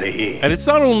fuck out of here. And it's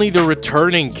not only the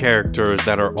returning characters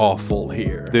that are awful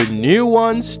here. The new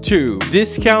ones too.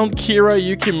 Discount Kira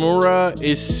Yukimura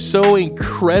is so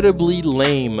incredibly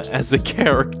lame as a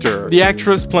character. The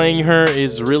actress playing her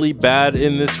is really bad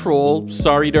in this role.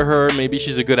 Sorry to her, maybe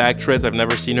she's a good actress. I've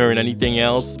never seen her in anything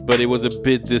else, but it was a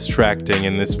bit distracting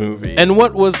in this movie. And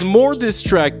what was more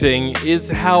distracting is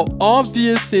how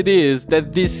obvious it is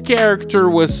that this character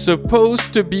was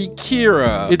supposed to be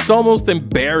Kira. It's almost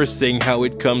embarrassing how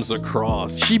it comes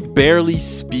across. She barely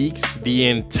speaks the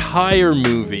entire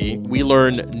movie. We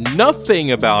learn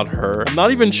nothing about her. I'm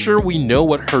not even sure we know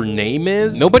what her name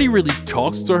is. Nobody really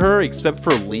talks to her except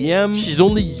for Liam. She's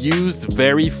only used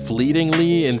very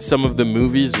fleetingly in some of the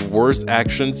movie's worst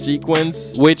action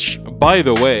sequence, which, by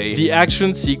the way, the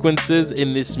action sequences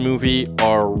in this movie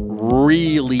are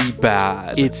really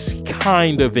bad. It's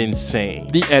kind of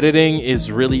insane. The editing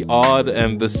is really odd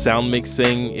and the sound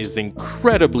mixing is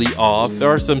incredibly off. There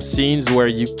are some scenes where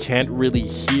you can't really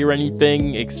hear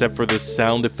anything except for the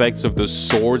sound effects of the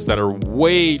swords that are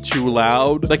way too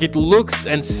loud. Like, it looks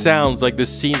and sounds like the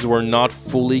scenes were not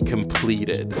fully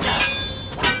completed.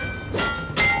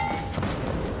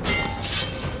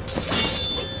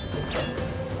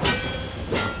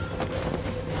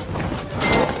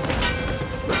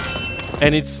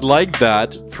 And it's like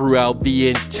that throughout the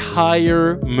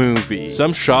entire movie.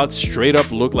 Some shots straight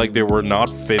up look like they were not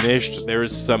finished. There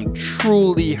is some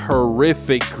truly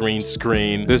horrific green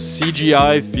screen. The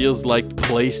CGI feels like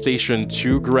PlayStation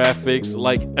 2 graphics.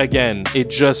 Like, again,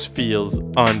 it just feels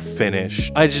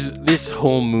unfinished. This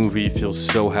whole movie feels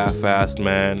so half-assed,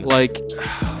 man. Like,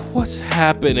 what's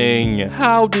happening?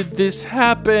 How did this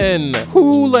happen?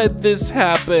 Who let this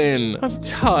happen? I'm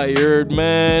tired,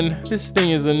 man. This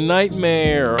thing is a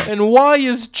nightmare. And why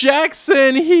is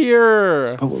Jackson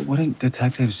here? But what do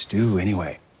detectives do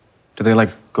anyway? Do they, like,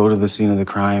 go to the scene of the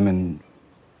crime and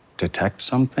detect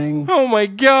something? Oh my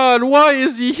god, why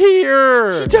is he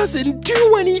here? He doesn't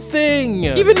do anything!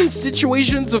 Even in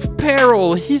situations of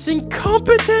peril, he's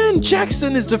incompetent!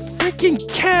 Jackson is a freaking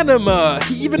Kanema!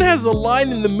 He even has a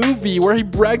line in the movie where he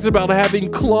brags about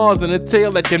having claws and a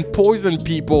tail that can poison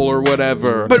people or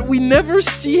whatever. But we never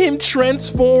see him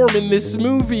transform in this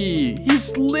movie.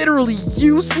 He's literally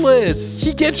useless.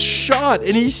 He gets shot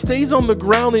and he stays on the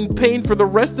ground in pain for the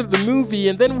rest of the movie,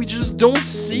 and then we just don't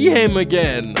see him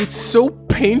again. It's so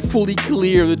painfully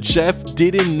clear that Jeff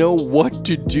didn't know what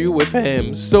to do with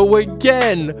him. So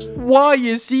again, why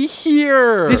is he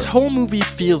here? This whole movie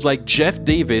feels like Jeff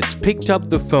Davis picked up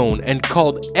the phone and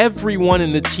called everyone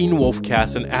in the Teen Wolf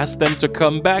cast and asked them to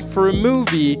come back for a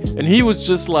movie, and he was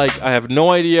just like, I have no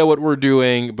idea what we're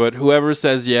doing, but whoever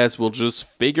says yes, we'll just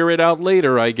figure it out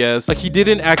later, I guess. Like, he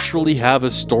didn't actually have a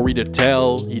story to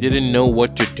tell. He didn't know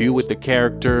what to do with the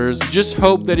characters. He just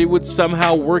hoped that it would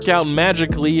somehow work out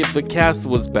magically if the cast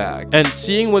was back. And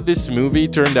seeing what this movie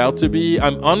turned out to be,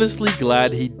 I'm honestly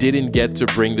glad he didn't get to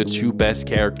bring the two best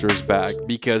characters back,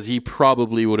 because he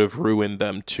probably would have ruined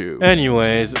them too.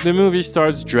 Anyways, the movie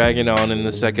starts dragging on in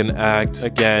the second act,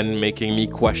 again making me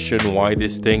question why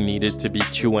this thing needed to be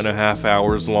 2.5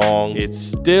 hours long. It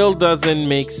still doesn't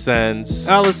make sense.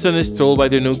 Allison is told by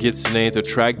the Nogitsune to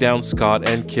track down Scott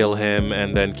and kill him,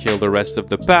 and then kill the rest of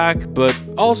the pack, but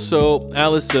also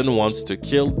Allison wants to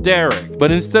kill Derek.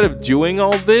 But instead of doing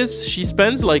all this, she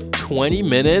spends like 20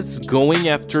 minutes going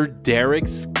after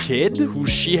Derek's kid, who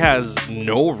she has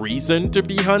no reason to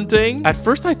be hunting. At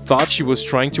first, I thought she was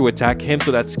trying to attack him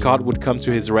so that Scott would come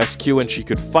to his rescue and she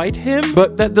could fight him,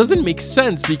 but that doesn't make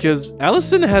sense because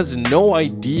Allison has no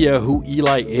idea who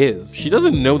Eli is. She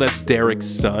doesn't know that's Derek's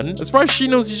son. As far as she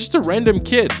knows, he's just a random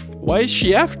kid. Why is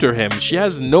she after him? She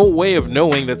has no way of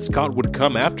knowing that Scott would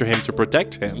come after him to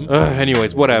protect him.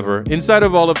 Anyways, whatever. Inside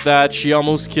of all of that, she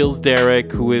almost kills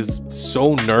Derek, who is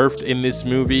so nerfed in this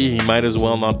movie, he might as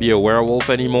well not be a werewolf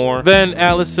anymore. Then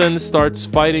Allison starts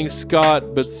fighting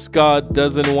Scott, but Scott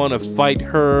doesn't want to fight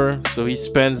her, so he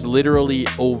spends literally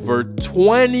over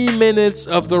 20 minutes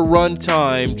of the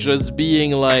runtime just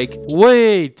being like,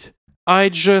 wait, I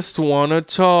just want to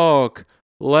talk.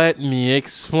 Let me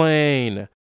explain.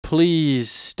 Please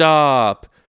stop.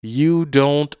 You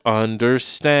don't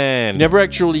understand. He never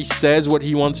actually says what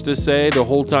he wants to say. The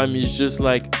whole time he's just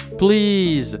like,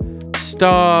 please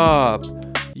stop.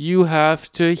 You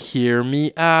have to hear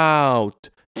me out.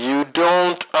 You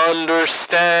don't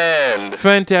understand.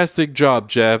 Fantastic job,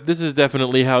 Jeff. This is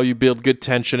definitely how you build good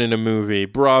tension in a movie.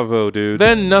 Bravo, dude.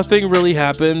 Then nothing really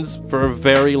happens for a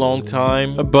very long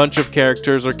time. A bunch of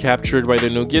characters are captured by the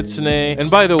Nogitsune. And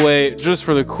by the way, just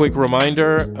for the quick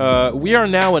reminder, we are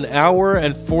now an hour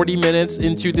and 40 minutes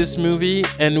into this movie,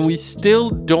 and we still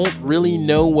don't really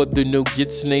know what the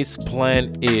Nogitsune's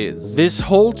plan is. This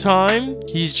whole time,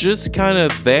 he's just kind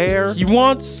of there. He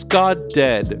wants Scott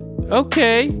dead.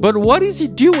 Okay, but what is he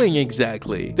doing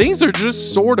exactly? Things are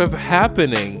just sort of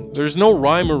happening. There's no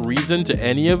rhyme or reason to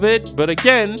any of it, but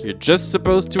again, you're just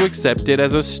supposed to accept it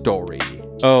as a story.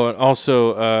 Oh, and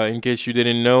also, in case you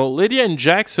didn't know, Lydia and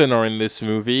Jackson are in this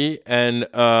movie, and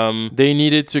they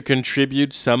needed to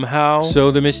contribute somehow.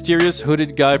 So the mysterious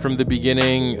hooded guy from the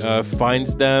beginning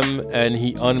finds them, and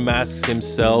he unmasks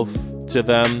himself to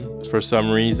them for some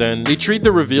reason. They treat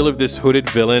the reveal of this hooded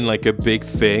villain like a big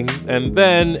thing, and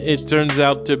then it turns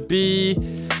out to be...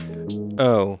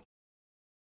 Oh.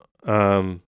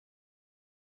 I'm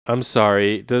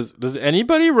sorry. Does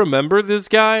anybody remember this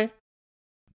guy?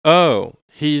 Oh,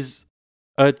 he's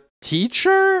a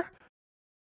teacher?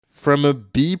 From a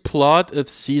B plot of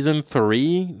season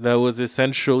 3 that was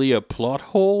essentially a plot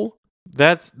hole?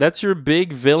 That's your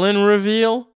big villain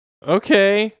reveal?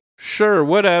 Okay. Sure,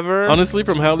 whatever. Honestly,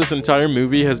 from how this entire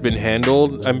movie has been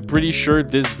handled, I'm pretty sure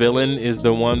this villain is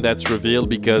the one that's revealed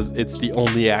because it's the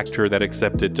only actor that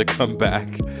accepted to come back.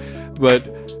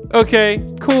 But, okay,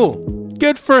 cool.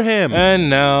 Good for him.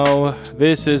 And now,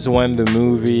 this is when the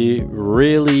movie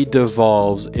really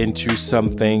devolves into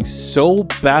something so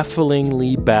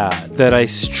bafflingly bad that I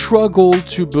struggle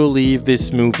to believe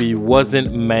this movie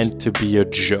wasn't meant to be a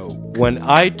joke. When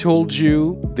I told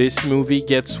you this movie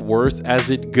gets worse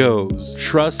as it goes,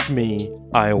 trust me,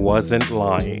 I wasn't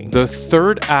lying. The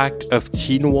third act of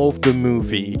Teen Wolf the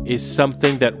movie is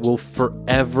something that will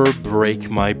forever break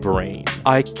my brain.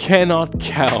 I cannot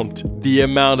count the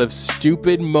amount of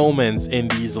stupid moments in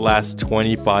these last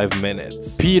 25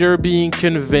 minutes. Peter being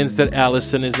convinced that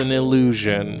Allison is an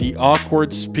illusion, the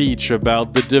awkward speech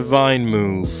about the divine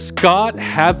move, Scott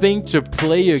having to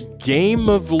play a game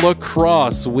of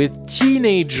lacrosse with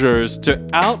teenagers to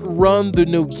outrun the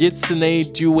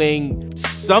Nogitsune doing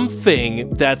something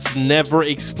that's never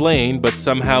explained, but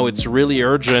somehow it's really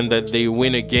urgent that they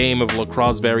win a game of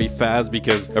lacrosse very fast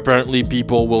because apparently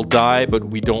people will die, but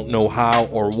we don't know how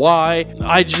or why.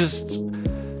 I just...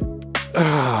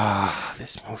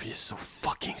 this movie is so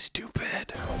fucking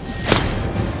stupid.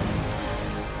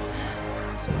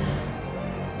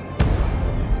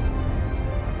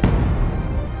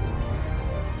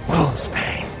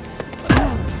 Wolfsbane.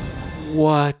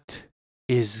 What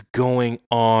is going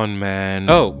on, man?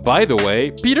 Oh, by the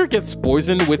way, Peter gets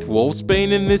poisoned with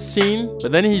Wolfsbane in this scene,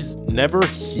 but then he's never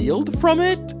healed from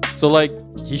it? So, like,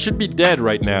 he should be dead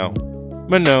right now.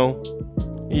 But no,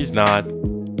 he's not.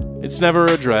 It's never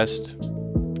addressed.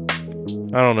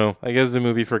 I don't know, I guess the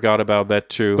movie forgot about that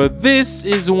too. But this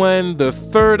is when the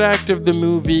third act of the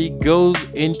movie goes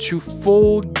into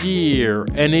full gear,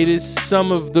 and it is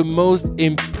some of the most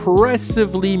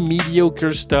impressively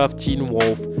mediocre stuff Teen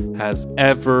Wolf has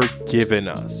ever given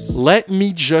us. Let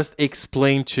me just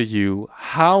explain to you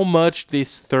how much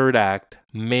this third act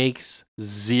makes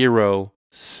zero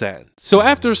sense. So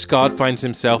after Scott finds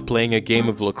himself playing a game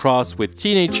of lacrosse with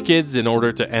teenage kids in order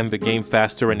to end the game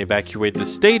faster and evacuate the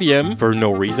stadium, for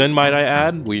no reason might I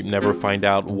add, we never find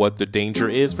out what the danger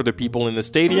is for the people in the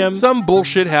stadium, some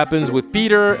bullshit happens with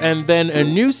Peter, and then a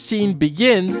new scene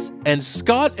begins, and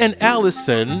Scott and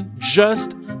Allison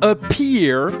just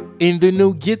appear in the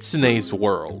Nogitsune's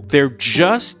world. They're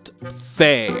just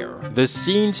there. The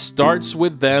scene starts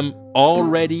with them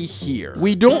already here.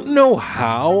 We don't know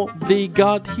how they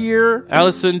got here.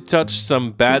 Allison touched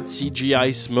some bad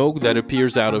CGI smoke that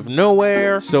appears out of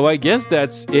nowhere, so I guess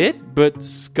that's it, but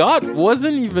Scott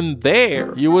wasn't even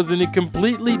there. He was in a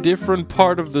completely different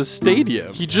part of the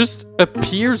stadium. He just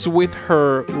appears with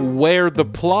her where the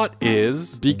plot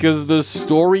is because the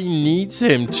story needs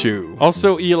him to.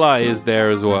 Also, Eli is there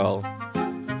as well.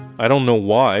 I don't know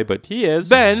why, but he is.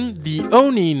 Then, the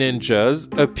Oni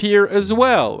ninjas appear as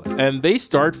well, and they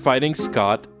start fighting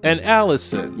Scott and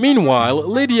Allison. Meanwhile,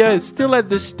 Lydia is still at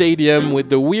the stadium with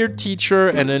the weird teacher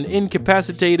and an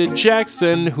incapacitated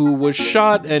Jackson who was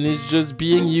shot and is just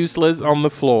being useless on the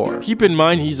floor. Keep in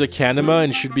mind he's a Kanema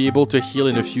and should be able to heal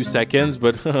in a few seconds,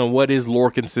 but what is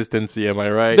lore consistency, am I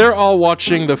right? They're all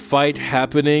watching the fight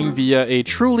happening via a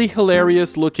truly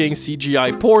hilarious looking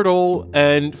CGI portal,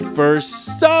 and for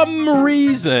some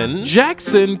reason,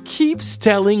 Jackson keeps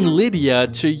telling Lydia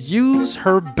to use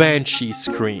her Banshee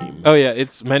Scream. Oh yeah,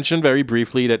 it's mentioned very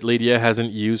briefly that Lydia hasn't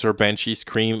used her Banshee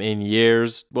Scream in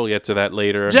years. We'll get to that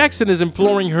later. Jackson is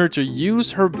imploring her to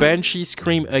use her Banshee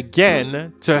Scream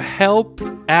again to help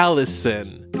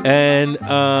Allison. And,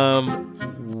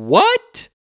 what?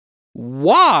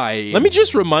 Why? Let me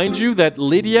just remind you that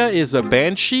Lydia is a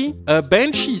banshee. A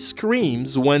banshee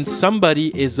screams when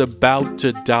somebody is about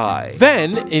to die.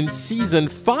 Then, in season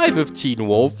 5 of Teen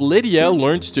Wolf, Lydia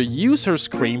learns to use her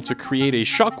scream to create a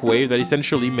shockwave that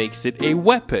essentially makes it a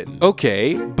weapon.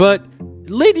 Okay, but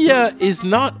Lydia is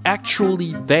not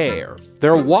actually there.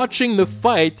 They're watching the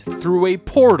fight through a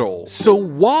portal. So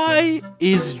why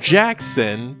is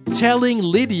Jackson telling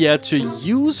Lydia to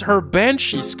use her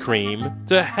Banshee Scream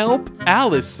to help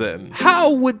Allison?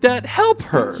 How would that help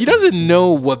her? He doesn't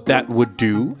know what that would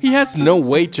do. He has no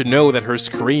way to know that her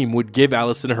scream would give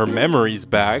Allison her memories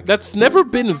back. That's never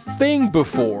been a thing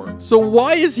before. So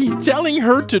why is he telling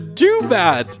her to do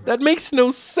that? That makes no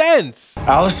sense.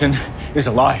 Allison is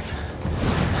alive.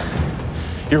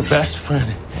 Your best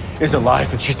friend is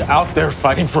alive and she's out there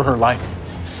fighting for her life.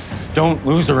 Don't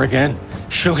lose her again.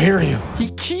 She'll hear you.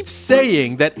 He keeps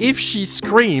saying that if she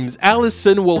screams,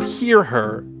 Allison will hear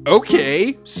her.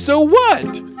 Okay, so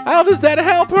what? How does that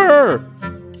help her?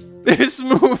 This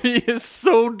movie is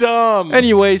so dumb.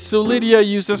 Anyway, so Lydia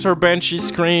uses her Banshee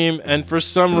Scream, and for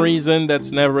some reason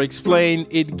that's never explained,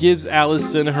 it gives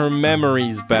Allison her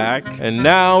memories back, and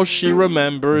now she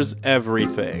remembers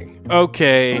everything.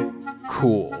 Okay.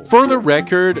 Cool. For the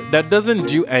record, that doesn't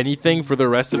do anything for the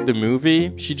rest of the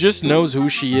movie. She just knows who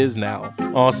she is now.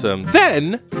 Awesome.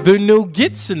 Then, the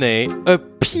Nogitsune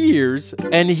appears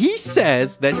and he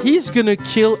says that he's gonna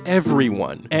kill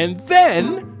everyone. And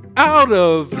then, out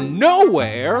of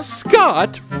nowhere,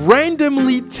 Scott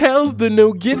randomly tells the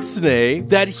Nogitsune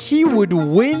that he would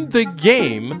win the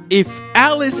game if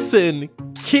Allison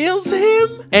kills him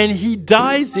and he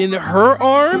dies in her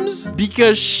arms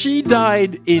because she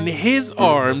died in his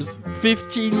arms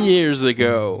 15 years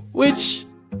ago. Which,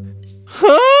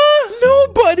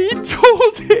 nobody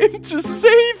told him to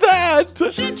say that.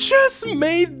 He just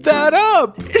made that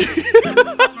up.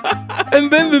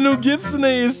 And then the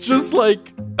Nogitsune is just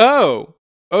like, oh,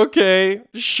 okay,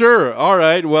 sure,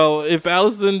 alright, well, if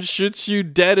Allison shoots you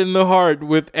dead in the heart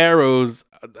with arrows,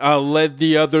 I'll let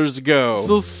the others go.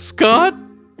 So Scott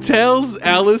tells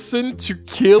Allison to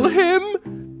kill him,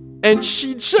 and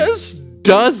she just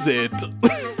does it.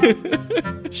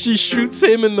 She shoots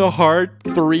him in the heart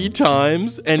 3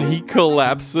 times, and he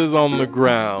collapses on the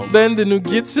ground. Then the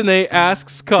Nogitsune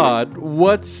asks Scott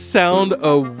what sound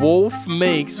a wolf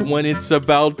makes when it's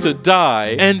about to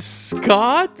die, and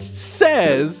Scott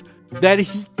says that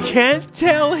he can't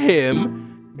tell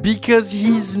him because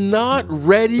he's not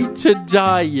ready to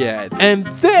die yet. And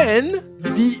then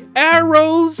the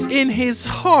arrows in his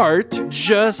heart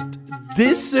just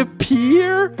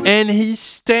disappear and he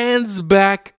stands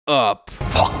back up.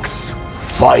 Fox,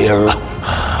 fire.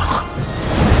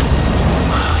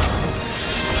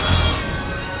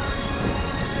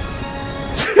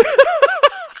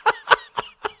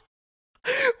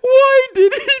 Why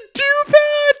did he do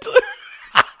that?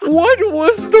 What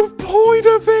was the point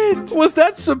of it? Was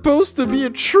that supposed to be a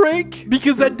trick?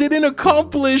 Because that didn't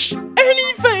accomplish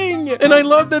anything. anything. And I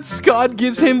love that Scott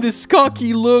gives him this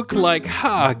cocky look like,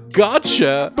 ha,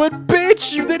 gotcha. But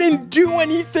bitch, you didn't do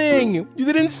anything. You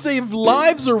didn't save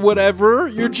lives or whatever.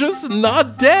 You're just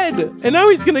not dead. And now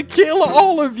he's gonna kill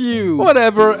all of you.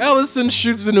 Whatever, Allison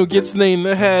shoots the Nogitsune in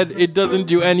the head. It doesn't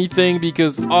do anything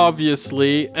because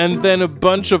obviously. And then a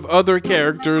bunch of other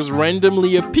characters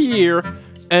randomly appear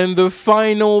and the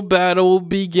final battle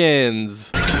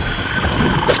begins.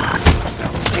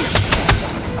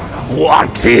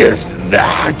 What is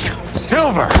that?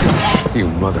 Silver! You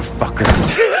motherfucker.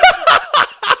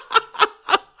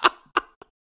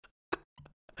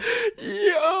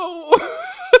 Yo!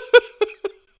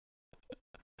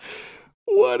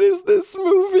 What is this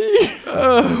movie?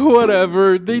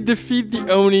 Whatever. They defeat the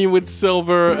Oni with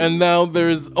Silver, and now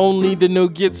there's only the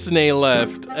Nogitsune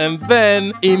left. And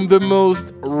then, in the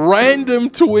most random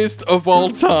twist of all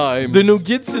time, the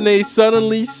Nogitsune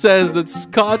suddenly says that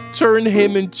Scott turned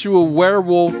him into a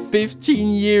werewolf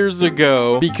 15 years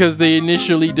ago because they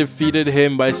initially defeated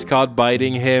him by Scott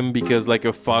biting him because like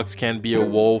a fox can't be a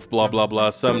wolf, blah blah blah,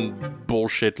 some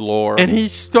bullshit lore. And he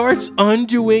starts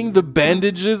undoing the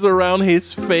bandages around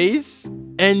his face,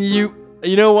 and you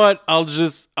know what? I'll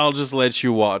just let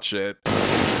you watch it.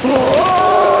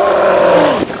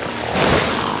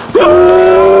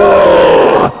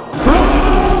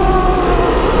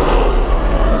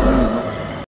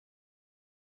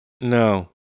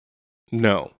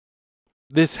 No.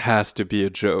 This has to be a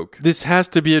joke. This has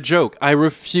to be a joke. I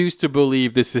refuse to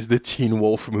believe this is the Teen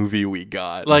Wolf movie we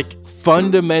got. Like,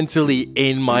 fundamentally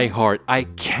in my heart, I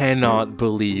cannot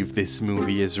believe this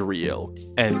movie is real.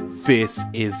 And this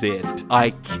is it. I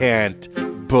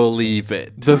can't believe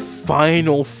it. The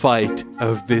final fight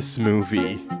of this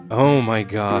movie. Oh my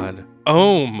god.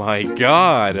 Oh my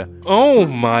god. Oh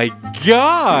my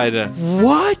god.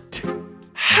 What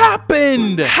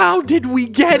happened? How did we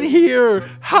get here?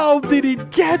 How did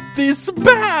it get this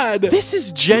bad? This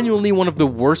is genuinely one of the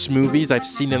worst movies I've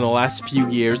seen in the last few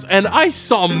years, and I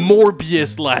saw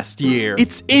Morbius last year.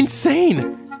 It's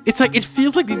insane. It's like, it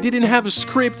feels like they didn't have a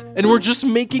script and we're just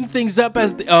making things up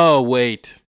as they— oh,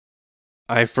 wait.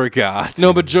 I forgot.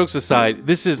 No, but jokes aside,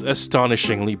 this is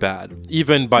astonishingly bad,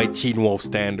 even by Teen Wolf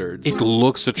standards. It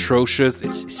looks atrocious.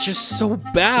 It's just so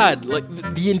bad. Like,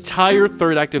 the entire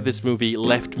third act of this movie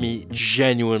left me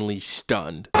genuinely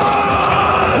stunned.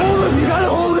 Hold him! You gotta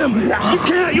hold him! You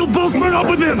can't! You'll both run up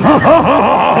with him!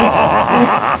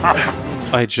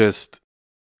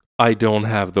 I don't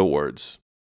have the words.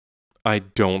 I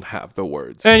don't have the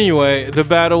words. Anyway, the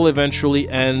battle eventually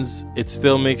ends. It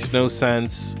still makes no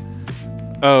sense.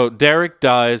 Oh, Derek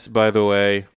dies, by the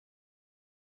way.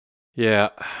 Yeah.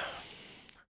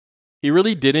 He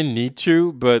really didn't need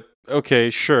to, but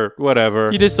okay, sure, whatever.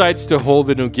 He decides to hold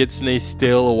the Nogitsune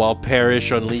still while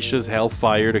Parrish unleashes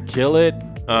Hellfire to kill it.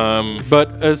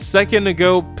 But a second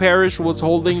ago, Parrish was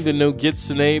holding the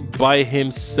Nogitsune by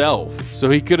himself.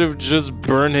 So he could have just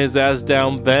burned his ass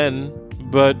down then.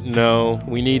 But no,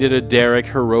 we needed a Derek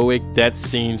heroic death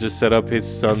scene to set up his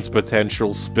son's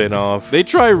potential spin-off. They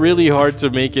try really hard to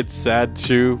make it sad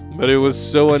too, but it was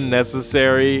so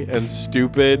unnecessary and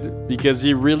stupid because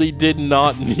he really did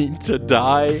not need to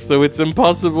die. So it's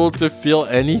impossible to feel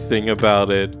anything about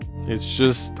it. It's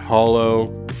just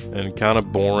hollow and kind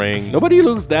of boring. Nobody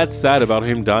looks that sad about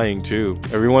him dying too.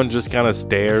 Everyone just kind of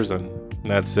stares and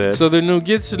that's it. So the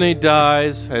Nogitsune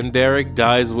dies, and Derek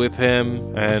dies with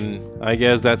him, and I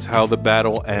guess that's how the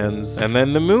battle ends. And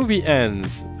then the movie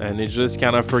ends, and it just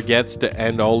kind of forgets to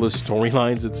end all the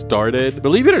storylines it started.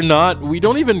 Believe it or not, we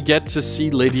don't even get to see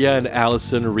Lydia and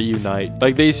Allison reunite.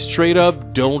 Like, they straight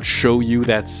up don't show you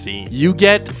that scene. You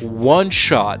get one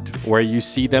shot where you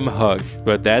see them hug,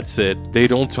 but that's it. They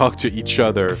don't talk to each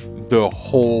other the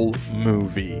whole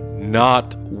movie.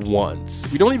 Not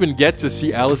once. We don't even get to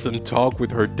see Allison talk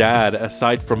with her dad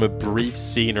aside from a brief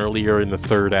scene earlier in the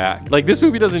third act. Like, this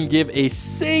movie doesn't give a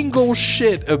single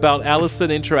shit about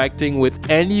Allison interacting with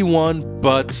anyone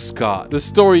but Scott. The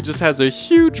story just has a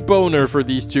huge boner for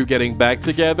these two getting back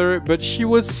together, but she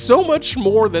was so much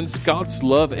more than Scott's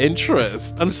love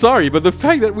interest. I'm sorry, but the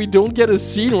fact that we don't get a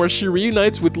scene where she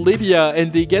reunites with Lydia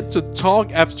and they get to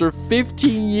talk after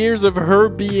 15 years of her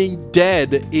being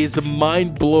dead is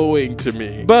mind-blowing to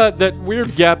me. But that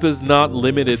weird gap is not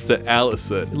limited to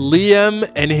Allison. Liam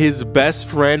and his best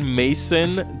friend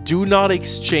Mason do not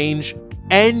exchange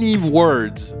any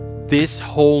words this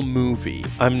whole movie.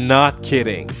 I'm not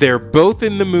kidding. They're both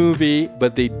in the movie,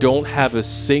 but they don't have a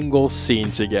single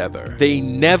scene together. They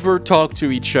never talk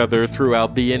to each other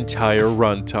throughout the entire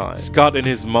runtime. Scott and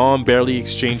his mom barely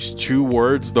exchanged 2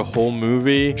 words the whole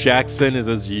movie. Jackson is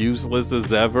as useless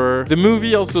as ever. The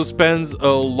movie also spends a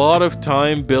lot of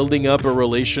time building up a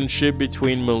relationship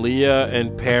between Malia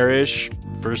and Parrish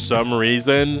for some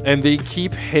reason, and they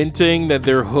keep hinting that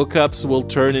their hookups will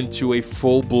turn into a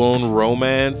full-blown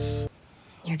romance.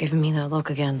 You're giving me that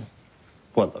look again.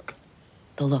 What look?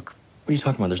 The look. What are you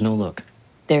talking about? There's no look.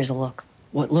 There's a look.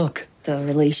 What look? The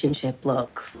relationship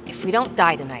look. If we don't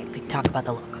die tonight, we can talk about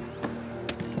the look.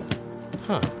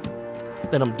 Huh.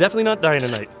 Then I'm definitely not dying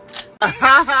tonight.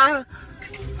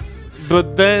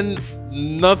 But then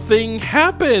nothing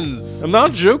happens. I'm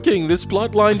not joking, this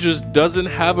plotline just doesn't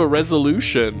have a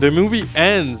resolution. The movie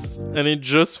ends and it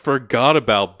just forgot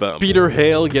about them. Peter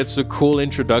Hale gets a cool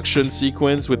introduction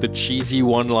sequence with a cheesy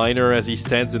one-liner as he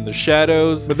stands in the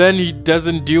shadows, but then he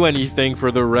doesn't do anything for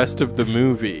the rest of the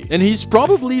movie. And he's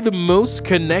probably the most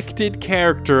connected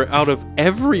character out of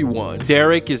everyone.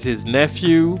 Derek is his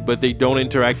nephew, but they don't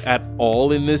interact at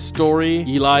all in this story.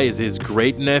 Eli is his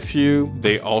great-nephew.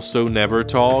 They also never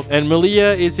talk. And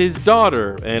Malia is his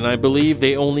daughter, and I believe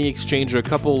they only exchange a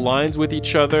couple lines with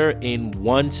each other in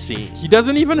one scene. He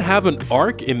doesn't even have an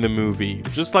arc in the movie.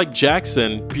 Just like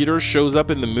Jackson, Peter shows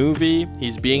up in the movie,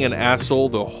 he's being an asshole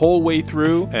the whole way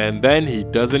through, and then he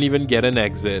doesn't even get an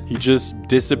exit. He just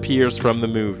disappears from the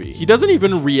movie. He doesn't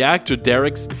even react to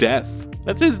Derek's death.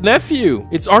 That's his nephew.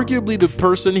 It's arguably the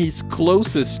person he's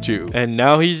closest to. And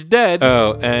now he's dead.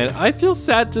 Oh, and I feel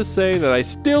sad to say that I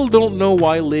still don't know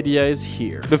why Lydia is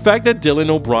here. The fact that Dylan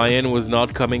O'Brien was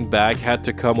not coming back had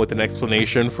to come with an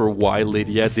explanation for why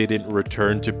Lydia didn't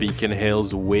return to Beacon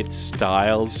Hills with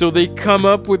Stiles. So they come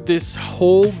up with this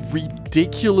whole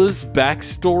ridiculous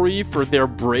backstory for their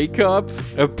breakup.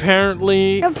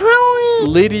 Apparently,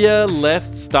 Lydia left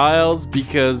Stiles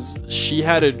because she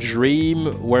had a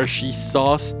dream where she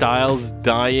saw Stiles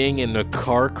dying in a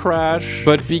car crash,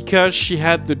 but because she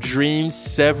had the dream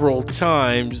several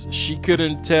times, she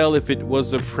couldn't tell if it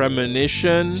was a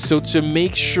premonition. So to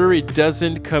make sure it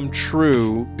doesn't come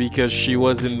true, because she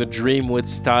was in the dream with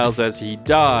Stiles as he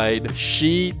died,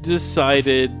 she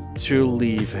decided to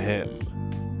leave him.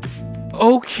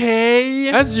 Okay.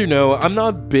 As you know, I'm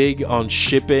not big on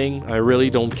shipping. I really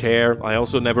don't care. I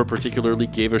also never particularly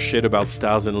gave a shit about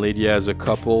Stiles and Lydia as a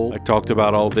couple. I talked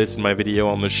about all this in my video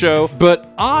on the show,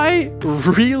 but I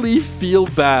really feel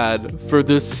bad for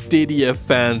the Stadia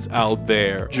fans out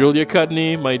there. Julia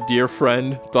Cudney, my dear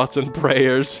friend, thoughts and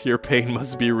prayers. Your pain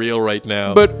must be real right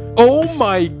now. But oh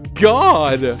my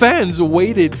god, fans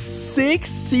waited 6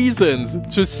 seasons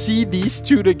to see these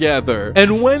two together,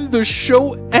 and when the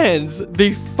show ends,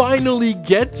 they finally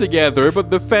get together, but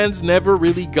the fans never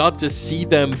really got to see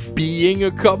them being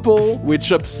a couple,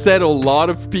 which upset a lot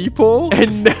of people.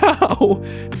 And now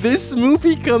this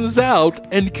movie comes out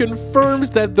and confirms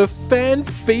that the fan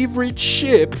favorite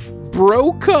ship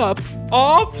broke up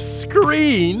off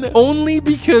screen only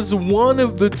because one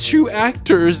of the 2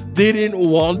 actors didn't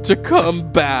want to come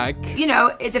back. You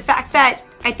know, the fact that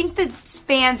I think the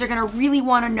fans are gonna really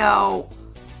want to know,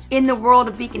 in the world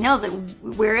of Beacon Hills, like,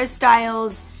 where is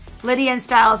Stiles? Lydia and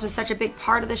Stiles was such a big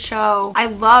part of the show. I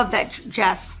love that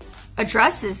Jeff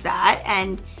addresses that,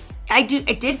 and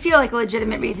it did feel like a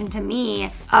legitimate reason to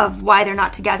me of why they're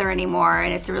not together anymore,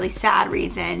 and it's a really sad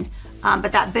reason.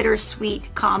 But that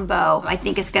bittersweet combo, I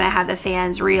think, is gonna have the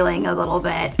fans reeling a little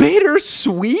bit.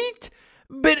 Bittersweet?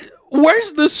 But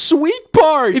where's the sweet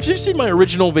part? If you've seen my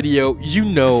original video, you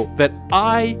know that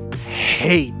I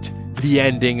hate the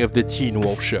ending of the Teen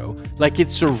Wolf show. Like,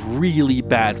 it's a really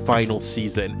bad final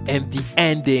season, and the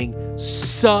ending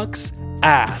sucks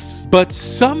ass. But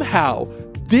somehow,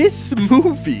 this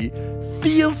movie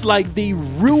feels like they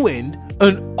ruined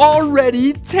an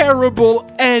already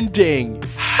terrible ending.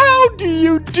 How do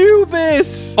you do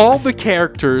this? All the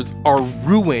characters are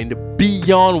ruined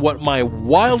beyond what my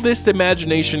wildest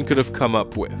imagination could have come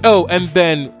up with. Oh, and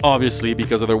then, obviously,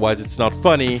 because otherwise it's not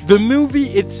funny, the movie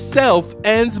itself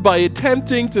ends by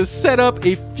attempting to set up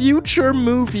a future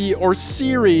movie or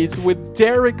series with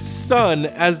Derek's son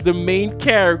as the main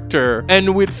character,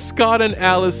 and with Scott and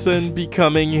Allison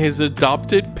becoming his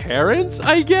adopted parents,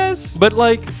 I guess? But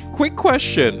like, quick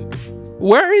question.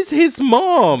 Where is his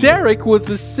mom? Derek was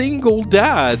a single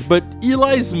dad, but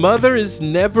Eli's mother is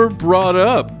never brought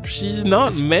up. She's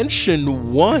not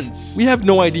mentioned once. We have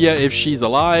no idea if she's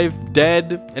alive,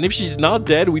 dead, and if she's not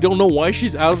dead, we don't know why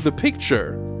she's out of the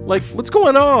picture. Like, what's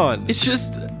going on? It's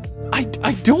just,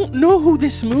 I don't know who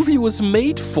this movie was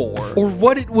made for, or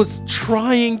what it was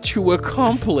trying to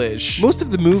accomplish. Most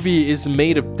of the movie is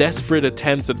made of desperate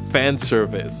attempts at fan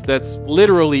service. That's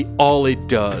literally all it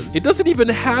does. It doesn't even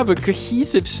have a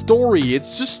cohesive story.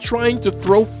 It's just trying to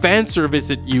throw fan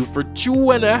service at you for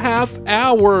 2.5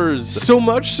 hours. So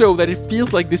much so that it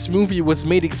feels like this movie was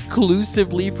made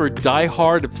exclusively for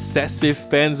die-hard obsessive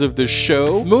fans of the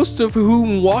show, most of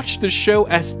whom watched the show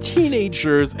as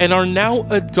teenagers and are now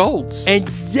adults. And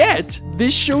yet,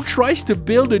 this show tries to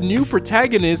build a new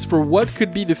protagonist for what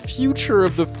could be the future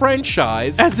of the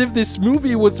franchise, as if this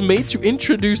movie was made to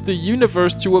introduce the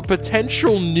universe to a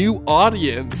potential new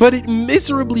audience. But it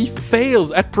miserably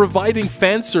fails at providing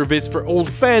fan service for old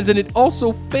fans, and it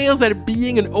also fails at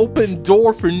being an open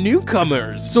door for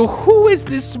newcomers. So who is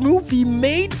this movie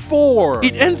made for?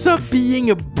 It ends up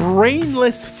being a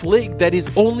brainless flick that is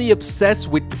only obsessed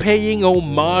with paying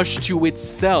homage to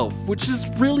itself, which is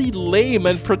really lame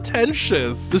and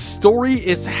pretentious. The story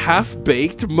is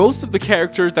half-baked. Most of the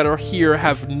characters that are here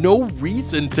have no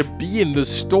reason to be in the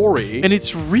story, and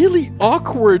it's really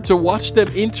awkward to watch them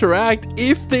interact,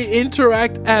 if they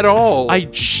interact at all. I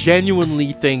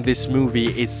genuinely think this movie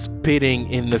is spitting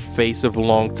in the face of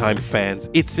longtime fans.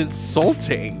 It's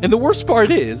insulting. And the worst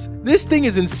part is, this thing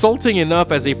is insulting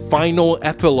enough as a final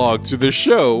epilogue to the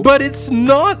show, but it's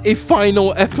not a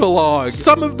final epilogue.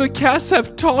 Some of the cast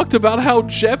have talked about how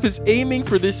Jeff is aiming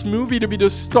for this movie to be the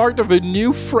start of a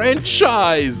new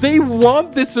franchise. They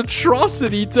want this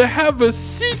atrocity to have a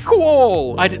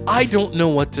sequel. I don't know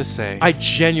what to say. I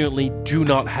genuinely do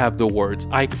not have the words.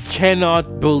 I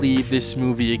cannot believe this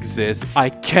movie exists. I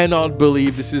cannot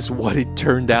believe this is what it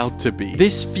turned out to be.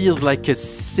 This feels like a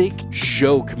sick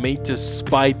joke made to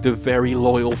spite the very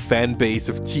loyal fan base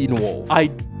of Teen Wolf. I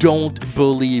don't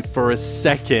believe for a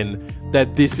second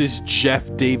that this is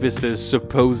Jeff Davis's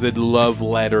supposed love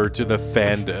letter to the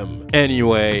fandom.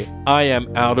 Anyway, I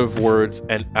am out of words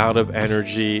and out of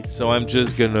energy, so I'm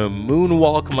just gonna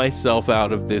moonwalk myself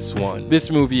out of this one. This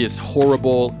movie is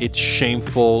horrible, it's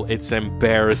shameful, it's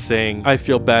embarrassing. I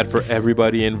feel bad for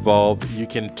everybody involved. You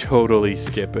can totally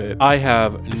skip it. I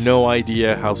have no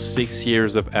idea how 6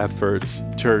 years of efforts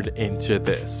turned into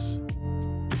this.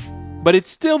 But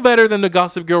it's still better than the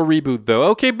Gossip Girl reboot though.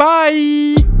 Okay,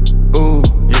 bye! Ooh,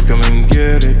 you come and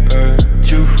get it,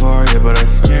 too far, yeah, but I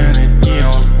scan it.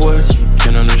 Neon West, you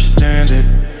can understand it.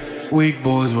 Weak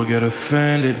boys will get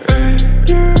offended.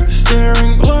 You're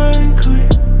staring blankly,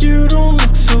 you don't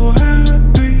look so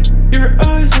happy. Your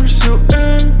eyes are so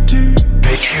empty.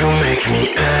 Bitch, you make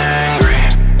me angry.